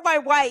secrets from my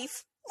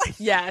wife.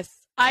 Yes.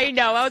 I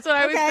know. That's what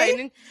I was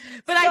saying.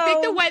 But I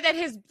think the way that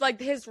his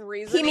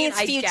reasoning, he means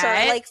future,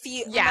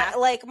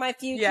 like my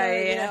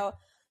future, you know.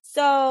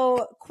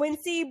 So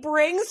Quincy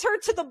brings her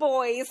to the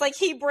boys. Like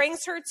he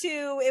brings her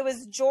to. It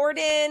was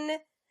Jordan.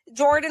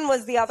 Jordan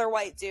was the other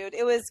white dude.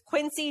 It was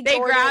Quincy. They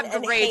Jordan, grabbed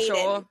and Rachel.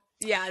 Hayden.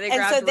 Yeah, they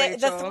grabbed Rachel. And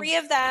so the three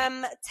of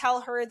them tell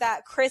her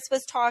that Chris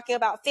was talking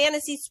about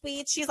fantasy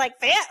suites. She's like,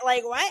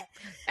 like what?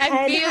 And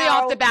immediately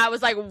off the bat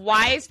was like,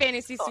 why is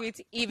fantasy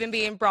suites even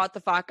being brought the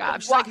fuck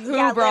up? She's like,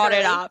 who brought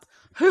it up?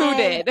 Who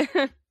did?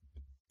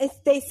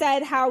 they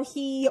said how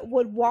he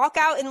would walk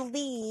out and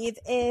leave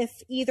if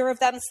either of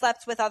them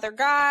slept with other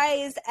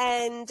guys,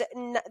 and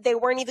they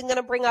weren't even going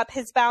to bring up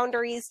his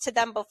boundaries to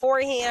them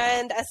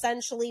beforehand,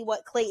 essentially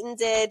what Clayton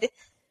did,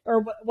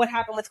 or what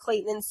happened with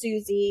Clayton and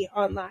Susie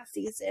on last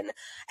season.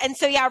 And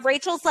so, yeah,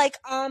 Rachel's like,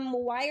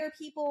 why are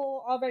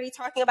people already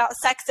talking about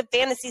sex and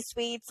fantasy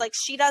suites? Like,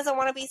 she doesn't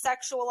want to be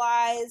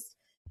sexualized.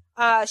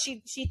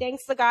 She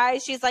thanks the guy.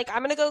 She's like,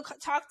 I'm gonna go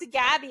talk to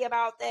Gabby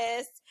about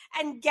this,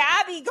 and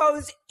Gabby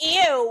goes,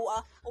 "Ew,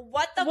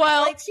 what the?"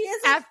 Well, like, she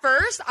is at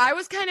first I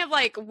was kind of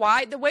like,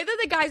 why? The way that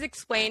the guys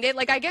explained it,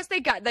 like, I guess they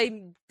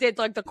did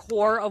like the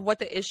core of what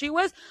the issue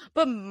was,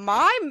 but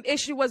my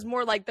issue was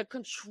more like the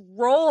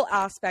control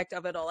aspect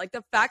of it all, like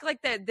the fact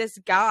like that this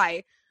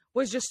guy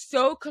was just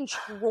so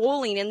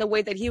controlling in the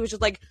way that he was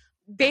just like,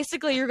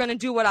 basically, you're gonna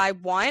do what I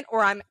want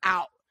or I'm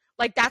out.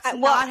 Like, that's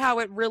not how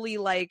it really,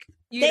 like,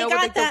 you know.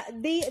 Got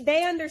that.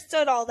 They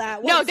understood all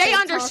that. No, they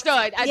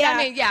understood. Yeah.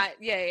 I mean,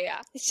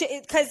 yeah.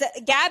 Because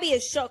Gabby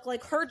is shook.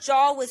 Like, her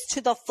jaw was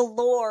to the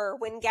floor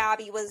when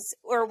Gabby was,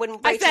 or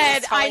when Rachel I said,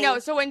 was telling. I know.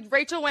 So when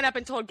Rachel went up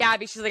and told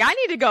Gabby, she's like, I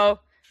need to go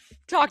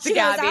talk to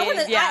Gabby. She's like, I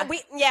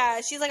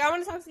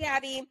want to talk to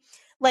Gabby.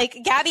 Like,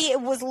 Gabby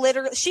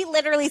she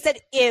literally said,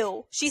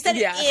 ew. She said,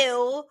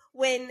 ew,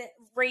 when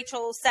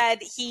Rachel said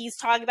he's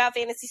talking about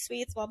fantasy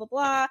suites, blah, blah,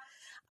 blah.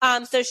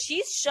 So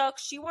she's shook.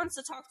 She wants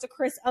to talk to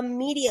Chris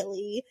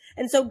immediately.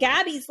 And so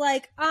Gabby's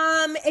like,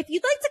 if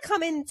you'd like to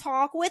come and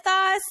talk with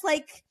us,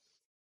 like,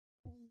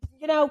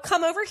 you know,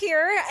 come over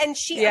here. And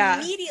she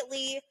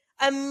immediately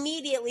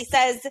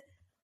says,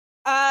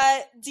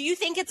 do you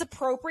think it's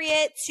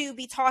appropriate to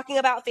be talking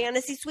about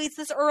fantasy suites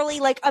this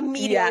early? Like,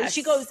 immediately. Yes.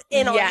 She goes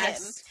in on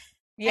him.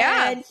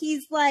 Yeah. And he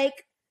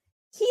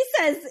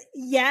says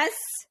yes.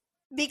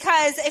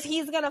 Because if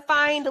he's going to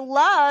find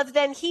love,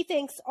 then he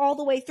thinks all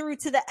the way through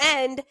to the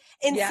end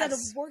instead of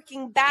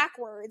working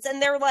backwards.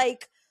 And they're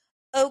like,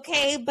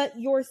 okay, but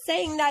you're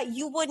saying that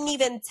you wouldn't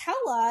even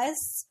tell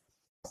us.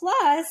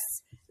 Plus,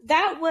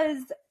 that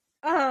was,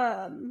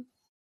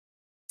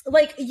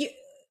 like, you,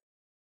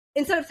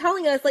 instead of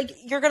telling us, like,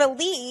 you're going to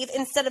leave,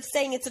 instead of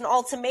saying it's an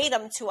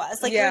ultimatum to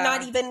us. Like, you're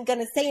not even going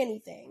to say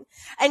anything.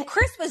 And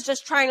Chris was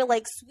just trying to,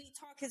 like, sweet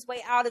talk his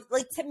way out of,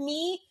 like, to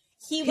me,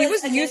 he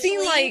was using,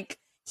 like,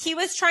 he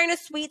was trying to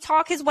sweet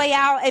talk his way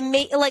out and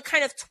make, like,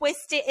 kind of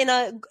twist it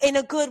in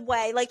a good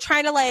way, like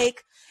trying to,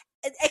 like,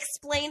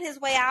 explain his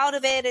way out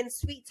of it and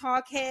sweet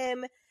talk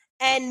him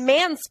and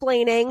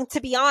mansplaining. To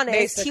be honest,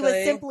 basically, he was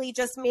simply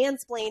just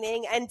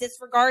mansplaining and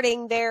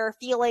disregarding their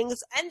feelings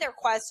and their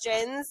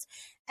questions.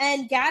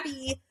 And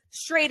Gabby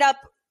straight up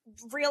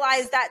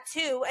realized that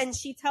too, and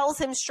she tells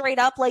him straight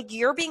up, like,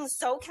 you're being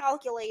so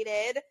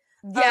calculated.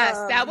 Yes,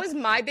 that was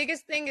my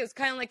biggest thing. It was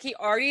kind of like he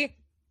already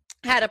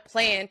had a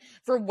plan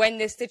for when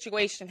this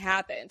situation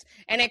happened.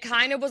 And it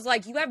kind of was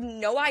like, you have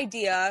no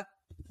idea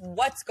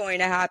what's going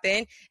to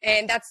happen.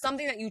 And that's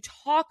something that you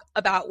talk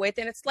about with.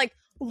 And it's like,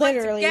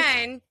 literally, once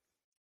again,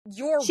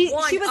 you're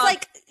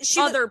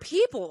other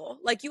people.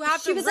 Like, you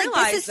have to realize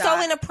like, this is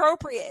so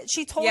inappropriate.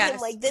 She told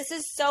him, like, this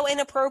is so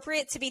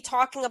inappropriate to be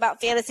talking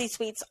about fantasy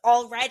suites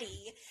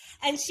already.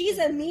 And she's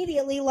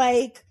immediately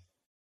like,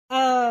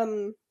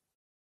 where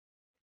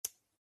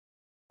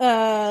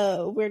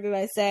did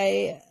I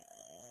say?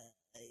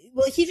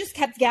 Well, he just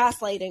kept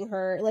gaslighting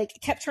her, like,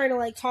 kept trying to,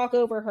 like, talk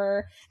over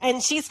her,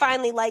 and she's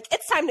finally like,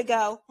 it's time to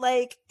go.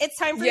 Like, it's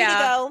time for you to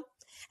go.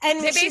 And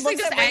they basically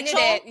just ended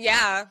it.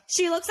 Yeah.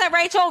 She looks at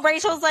Rachel.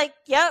 Rachel's like,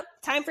 yep,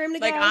 time for him to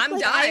go. Like, I'm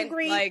done. I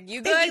agree. Like,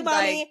 you Thank good? you,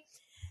 mommy.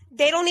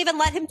 They don't even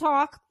let him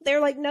talk.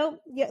 They're like,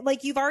 nope,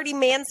 like, you've already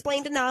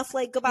mansplained enough.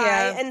 Like, goodbye.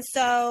 Yeah. And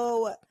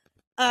so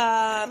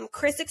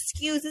Chris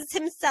excuses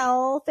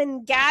himself,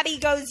 and Gabby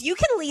goes, you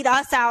can lead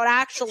us out,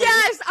 actually.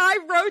 Yes, I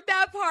wrote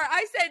that part.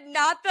 I said,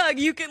 not the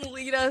you can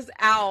lead us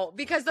out,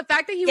 because the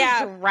fact that he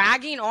was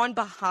dragging on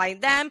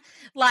behind them,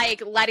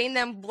 like, letting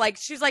them, like,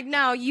 she's like,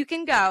 no, you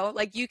can go,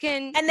 like, you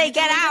can. And they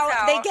get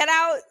out.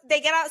 They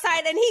get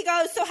outside, and he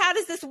goes, so how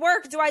does this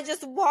work? Do I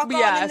just walk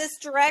on in this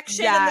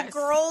direction? And the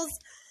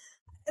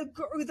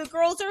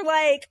girls are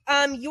like,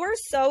 you are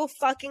so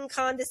fucking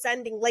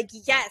condescending. Like,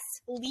 yes,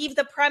 leave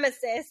the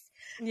premises.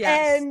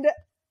 Yes. And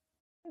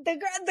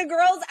the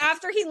girls,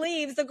 after he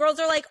leaves, the girls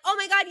are like, oh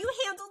my God, you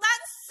handled that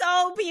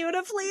so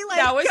beautifully. Like,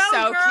 that was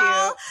so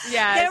girl. Cute.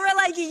 Yeah. They were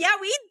like, yeah,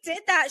 we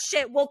did that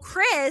shit. Well,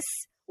 Chris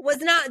was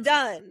not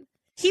done.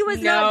 He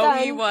was not done.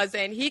 No, he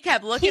wasn't. He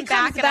kept looking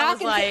back, and I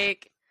was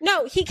like,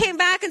 no, he came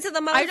back into the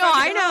motherfucking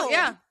I know, room.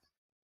 Yeah.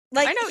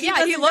 Like, I know,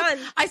 he looked. Done.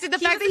 I said the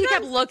fact that he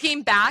kept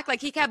looking back,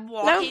 like, he kept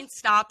walking,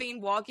 stopping,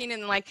 walking,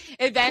 and, like,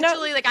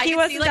 eventually, like, I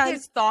could see, like,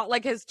 his thought,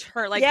 like, his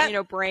turn, like, you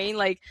know, brain,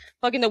 like,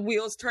 fucking the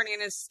wheels turning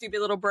in his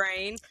stupid little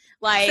brain.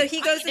 Like, so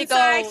he goes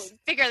inside, go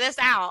figure this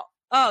out.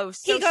 Oh,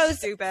 so he goes,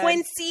 stupid.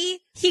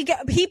 Quincy, he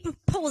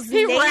pulls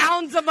Nate. He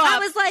rounds him up. I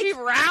was like, he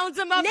rounds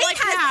him up Nate like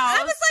cows.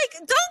 I was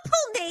like, don't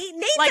pull Nate.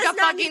 Nate like a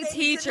fucking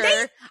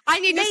teacher. I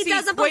need to see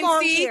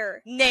Quincy,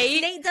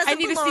 Nate doesn't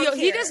belong here.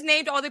 He just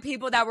named all the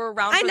people that were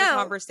around for the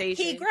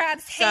conversation. He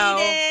grabs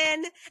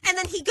Hayden, and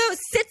then he goes,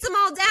 sits them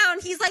all down.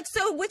 He's like,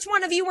 so which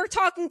one of you were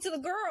talking to the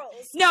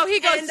girls? No, he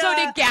goes, so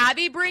did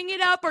Gabby bring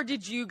it up, or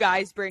did you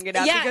guys bring it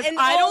up? Yeah, because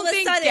I don't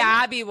think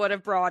Gabby would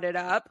have brought it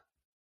up.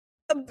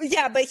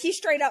 Yeah, but he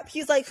straight up,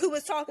 he's like, who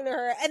was talking to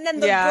her? And then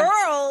the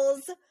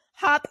girls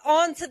hop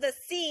onto the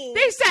scene.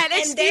 They said,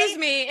 excuse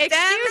me. And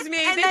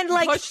they then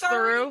like push 30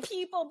 through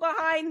people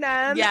behind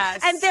them. Yes.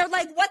 And they're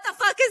like, what the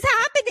fuck is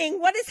happening?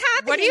 What is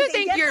happening? What do you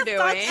think you're doing?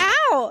 Fuck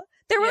out.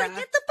 They were like,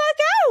 get the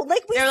fuck out.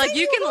 Like, they're like,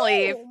 you can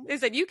leave. They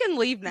said, you can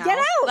leave now. Get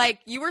out. Like,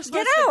 you were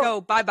supposed to go.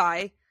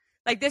 Bye-bye.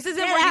 Like, this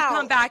isn't where you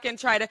come back and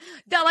try to.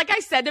 Like I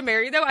said to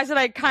Mary, though, I said,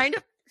 I kind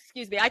of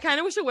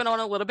wish it went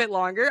on a little bit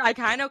longer. I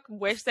kind of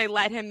wish they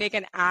let him make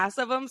an ass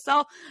of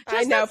himself.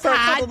 I know, for a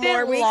couple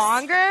more weeks.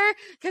 Longer,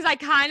 because I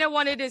kind of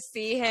wanted to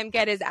see him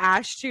get his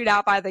ass chewed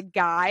out by the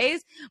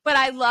guys. But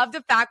I love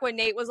the fact when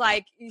Nate was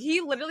like,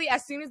 he literally,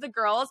 as soon as the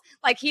girls,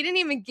 like, he didn't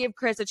even give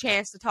Chris a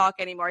chance to talk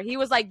anymore. He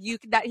was like,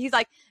 he's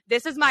like,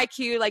 this is my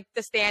cue, like,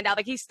 the standout.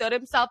 Like, he stood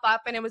himself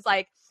up, and it was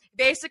like,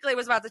 basically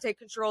was about to take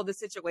control of the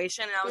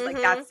situation. And I was like,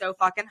 that's so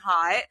fucking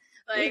hot.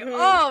 Like,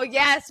 oh,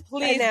 yes,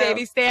 please,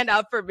 baby, stand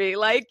up for me.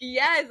 Like,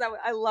 yes,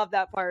 I love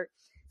that part.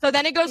 So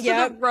then it goes to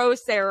the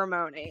rose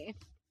ceremony.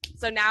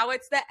 So now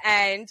it's the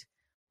end.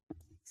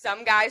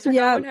 Some guys are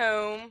going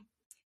home.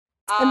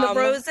 And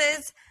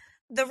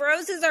the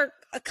roses are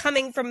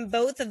coming from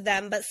both of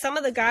them, but some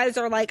of the guys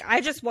are like,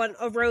 I just want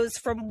a rose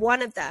from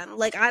one of them.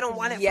 Like, I don't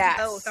want it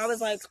from both. I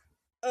was like,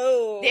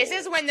 oh. This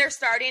is when they're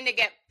starting to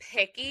get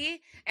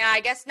picky, and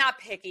I guess not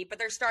picky, but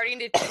they're starting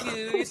to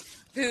choose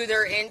who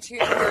they're into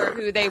or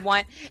who they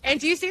want. And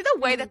do you see the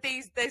way that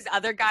these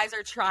other guys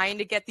are trying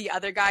to get the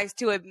other guys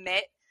to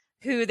admit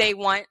who they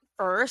want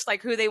first,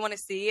 like who they want to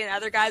see? And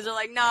other guys are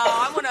like, no,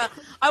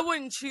 I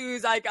wouldn't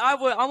choose. Like, I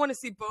want to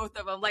see both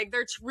of them. Like,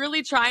 they're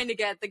really trying to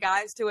get the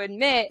guys to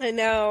admit, I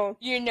know,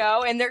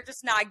 and they're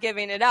just not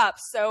giving it up.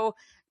 So,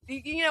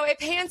 it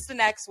pans to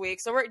next week.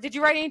 So did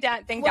you write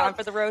anything down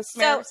for the rose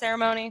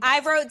ceremony? I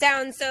wrote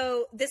down,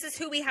 so this is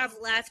who we have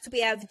left.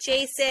 We have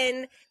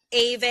Jason,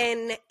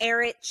 Avon,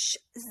 Erich,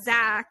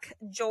 Zach,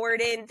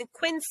 Jordan,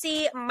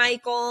 Quincy,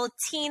 Michael,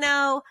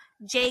 Tino,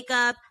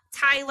 Jacob,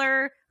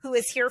 Tyler, who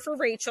is here for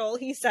Rachel,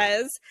 he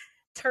says,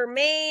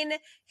 Termaine,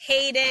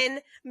 Hayden,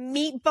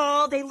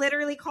 Meatball. They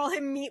literally call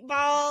him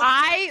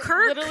Meatball.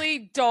 Kirk.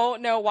 Literally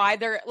don't know why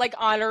they're like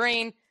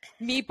honoring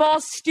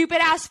Meatball's stupid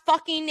ass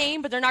fucking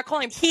name, but they're not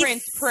calling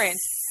Prince.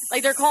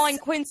 Like, they're calling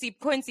Quincy,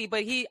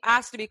 but he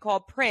asked to be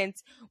called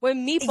Prince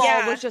when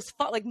Meatball was just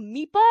like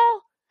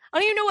Meatball. I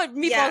don't even know what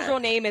Meatball's real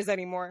name is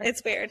anymore.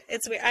 It's weird.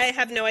 I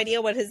have no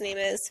idea what his name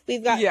is.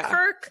 We've got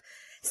Kirk,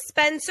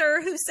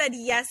 Spencer, who said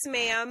yes,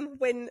 ma'am,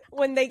 when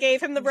they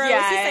gave him the rose. He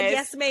said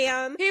yes,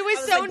 ma'am. He was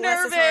so like,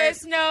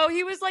 nervous. No,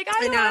 he was like,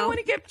 I don't want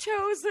to get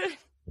chosen.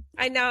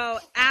 I know.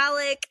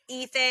 Alec,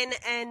 Ethan,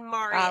 and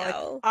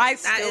Mario. I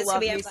still love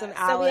me some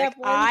Alec.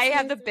 So I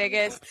have the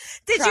biggest.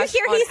 Did you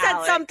hear he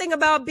said something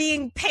about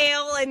being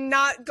pale and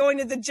not going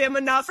to the gym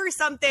enough or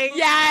something?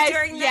 Yes.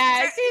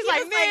 He's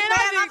like, man,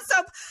 I'm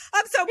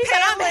so pale.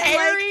 Said I'm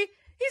hairy.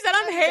 He said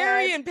I'm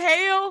hairy and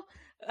pale.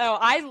 Oh,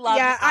 I love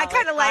him. I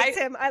kind of liked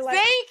him.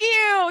 Thank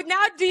you.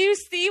 Now, do you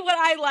see what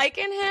I like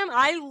in him?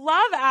 I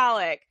love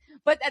Alec.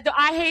 But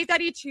I hate that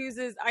he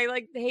chooses. I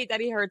hate that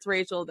he hurts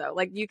Rachel, though.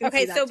 Like, you can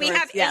see that. Okay, so we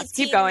have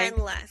 18 men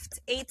left.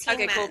 18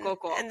 men. Okay,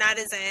 cool. And that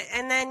is it.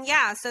 And then,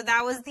 so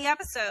that was the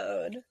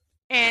episode.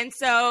 And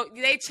so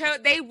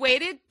they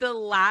waited the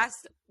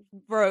last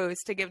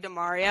rose to give to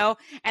Mario.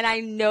 And I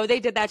know they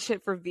did that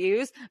shit for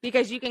views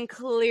because you can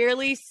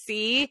clearly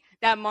see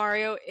that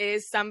Mario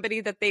is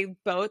somebody that they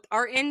both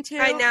are into.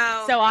 I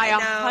know. So I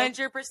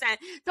 100%.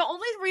 The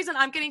only reason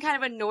I'm getting kind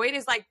of annoyed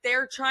is like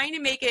they're trying to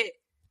make it.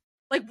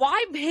 Like,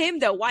 why him,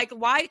 though?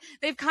 Why?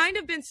 They've kind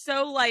of been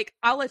so, like,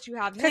 I'll let you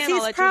have him, I'll let you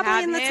have him. Because he's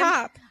probably in the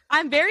top.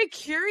 I'm very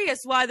curious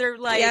why they're,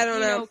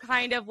 like,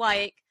 kind of,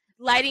 like,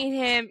 letting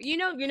him, you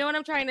know what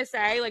I'm trying to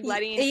say? Like,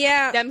 letting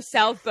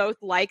themselves both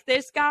like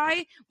this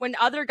guy when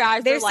other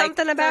guys are, like,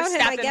 something about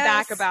him, stepping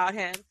back about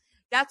him.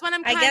 That's what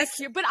I'm kind of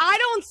curious. But I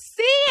don't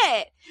see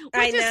it,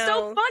 which is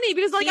so funny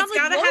because, like, I'm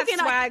like, Logan,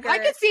 I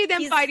could see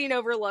them fighting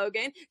over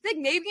Logan. Like,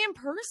 maybe in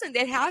person,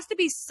 there has to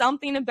be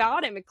something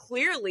about him,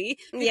 clearly.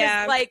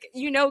 Because, like,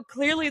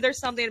 clearly there's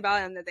something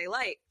about him that they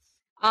like.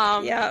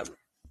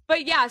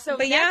 But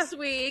next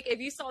week, if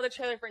you saw the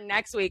trailer for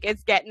next week,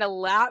 it's getting a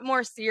lot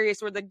more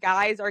serious where the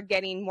guys are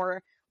getting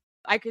more,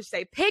 I could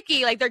say,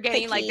 picky. Like, they're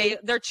getting, like,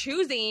 they're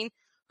choosing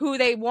who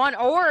they want,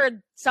 or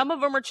some of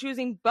them are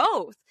choosing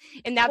both,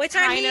 and that's of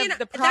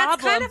the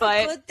problem. That's kind of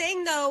a good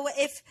thing, though.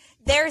 If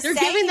they're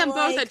giving them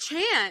both a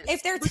chance,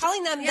 if they're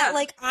telling them that,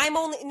 like,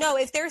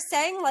 if they're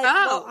saying like,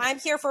 well, I'm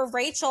here for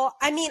Rachel.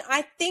 I mean,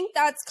 I think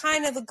that's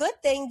kind of a good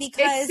thing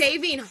because it's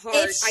saving her.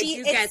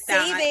 It's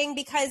saving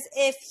because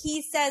if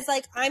he says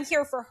like, I'm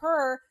here for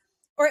her,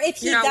 or if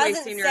he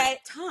doesn't say,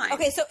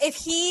 okay, so if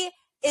he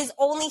is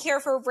only here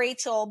for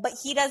Rachel, but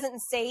he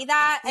doesn't say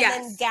that, and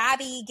then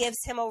Gabby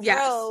gives him a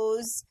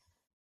rose.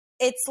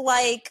 It's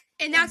like,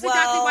 and that's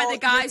exactly why the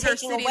guys are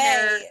sitting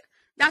there.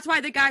 That's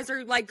why the guys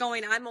are like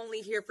going, I'm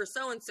only here for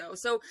so and so.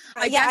 So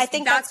I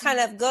think that's kind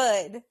of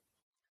good.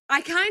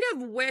 I kind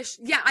of wish,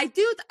 I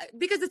do,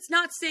 because it's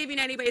not saving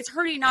anybody. It's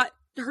not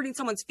hurting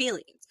someone's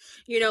feelings,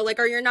 like,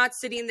 or you're not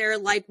sitting there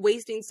like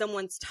wasting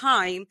someone's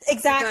time.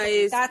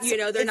 Exactly.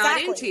 Because, they're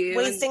not into you.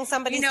 Wasting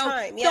somebody's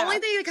time. The only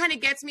thing that kind of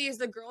gets me is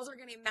the girls are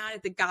getting mad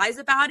at the guys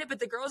about it, but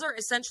the girls are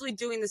essentially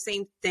doing the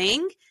same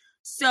thing.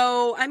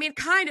 So, I mean,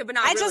 kind of, but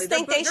not really. I just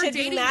think they should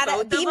be mad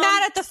at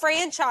the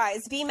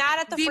franchise. Be mad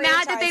at the franchise. Be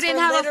mad that they didn't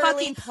have a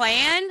fucking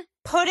plan.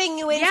 Putting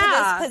you into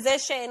this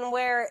position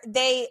where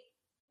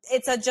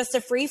it's just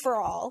a free for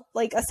all,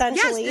 like,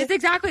 essentially. Yes, it's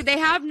exactly. They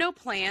have no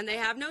plan. They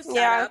have no setup.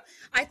 Yeah.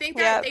 I think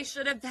that they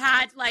should have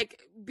had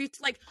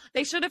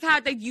they should have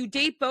had you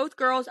date both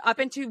girls up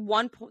into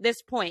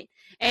this point,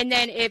 and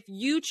then if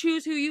you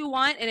choose who you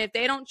want, and if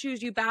they don't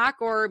choose you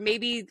back, or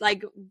maybe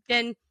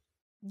then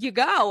you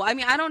go. I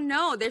mean, I don't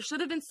know. There should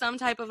have been some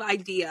type of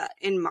idea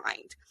in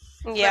mind.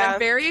 Yeah, but I'm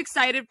very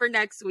excited for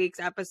next week's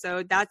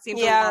episode. That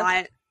seems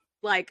a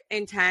lot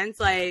intense.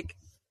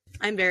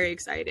 I'm very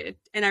excited,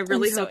 and I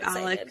really hope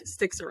Alec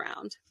sticks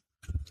around.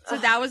 So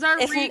that was our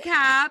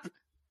recap.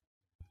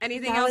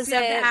 Anything else you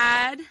have to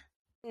add?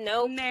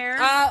 Nope. There.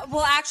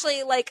 Well,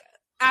 actually,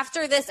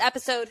 after this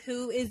episode,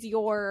 who is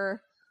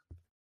your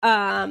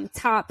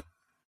top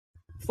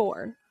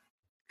 4?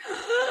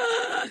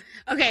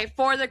 Okay,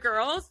 for the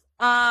girls.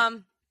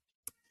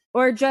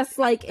 Or just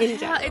in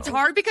general. It's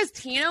hard because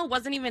Tino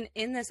wasn't even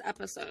in this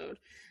episode,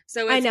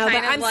 so it's I know,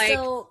 kind but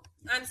of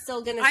I'm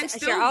still gonna.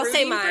 I'll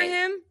say mine. For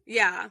him.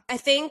 Yeah, I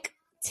think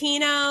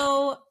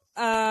Tino,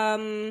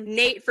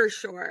 Nate for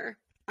sure.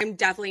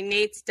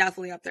 Nate's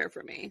definitely up there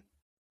for me.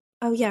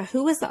 Oh yeah,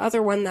 who was the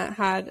other one that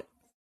had?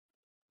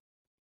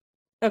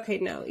 Okay,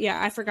 no,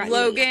 I forgot.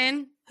 Logan.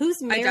 Nate.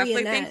 Who's Marionette? I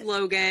definitely think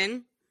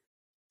Logan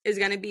is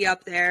gonna be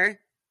up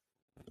there.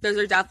 Those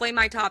are definitely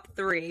my top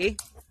 3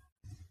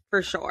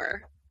 for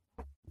sure.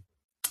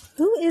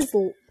 Who is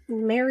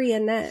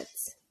Marionette?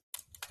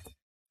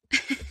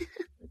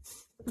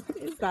 What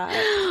is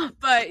that?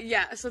 But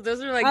yeah, so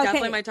those are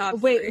definitely my top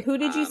 3. Wait, who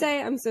did you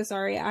say? I'm so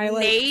sorry.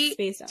 Nate,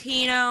 spaced out.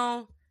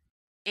 Tino,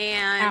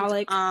 and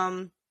Alec.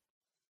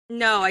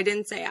 No, I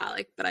didn't say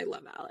Alec, but I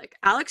love Alec.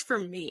 Alec's for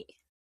me.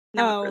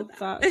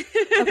 Fuck.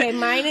 Okay,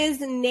 mine is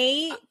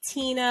Nate,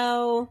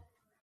 Tino,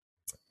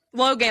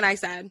 Logan. I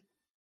said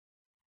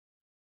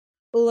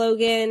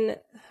Logan.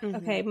 Mm-hmm.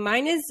 Okay,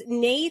 mine is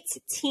Nate,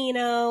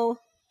 Tino,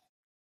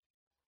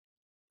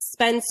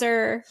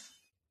 Spencer.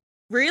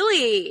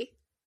 Really?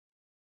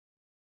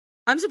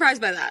 I'm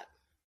surprised by that.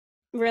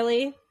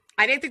 Really?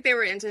 I didn't think they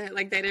were into it.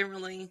 They didn't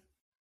really.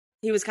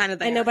 He was kind of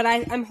there. I know, but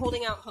I'm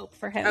holding out hope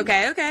for him.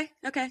 Okay.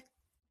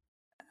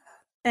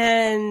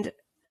 And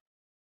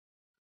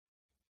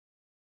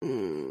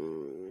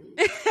do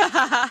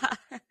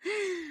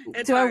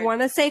I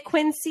want to say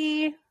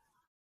Quincy?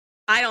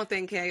 I don't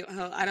think he'll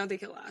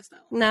last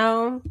that long.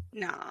 No.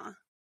 Nah.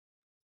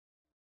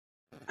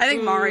 I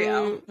think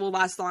Mario will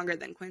last longer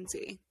than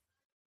Quincy.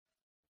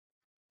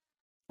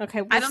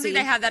 Okay, I don't think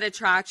they have that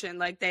attraction.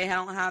 They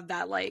don't have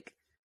that,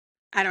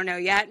 I don't know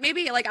yet.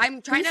 Maybe,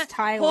 I'm trying to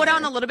hold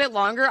on a little bit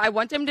longer. I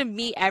want them to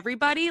meet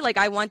everybody.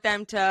 I want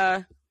them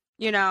to,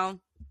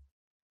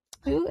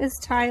 Who is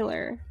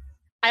Tyler?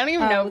 I don't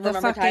even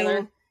remember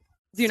Tyler.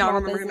 Do you not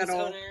remember him at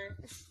all?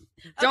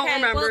 Don't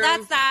remember. Well,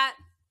 that's that.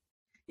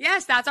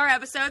 Yes, that's our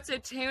episode. So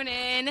tune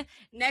in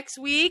next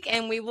week,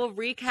 and we will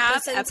recap.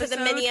 Listen to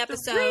the mini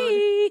episode.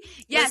 3.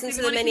 Yes,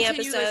 listen to the mini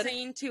episode.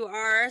 Listening to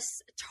our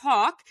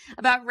talk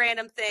about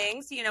random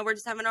things. We're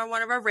just having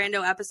one of our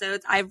rando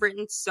episodes. I've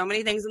written so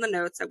many things in the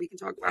notes that we can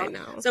talk about. I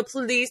know. So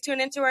please tune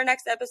into our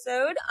next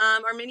episode,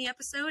 our mini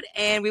episode,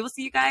 and we will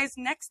see you guys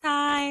next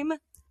time.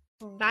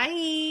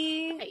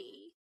 Bye. Bye.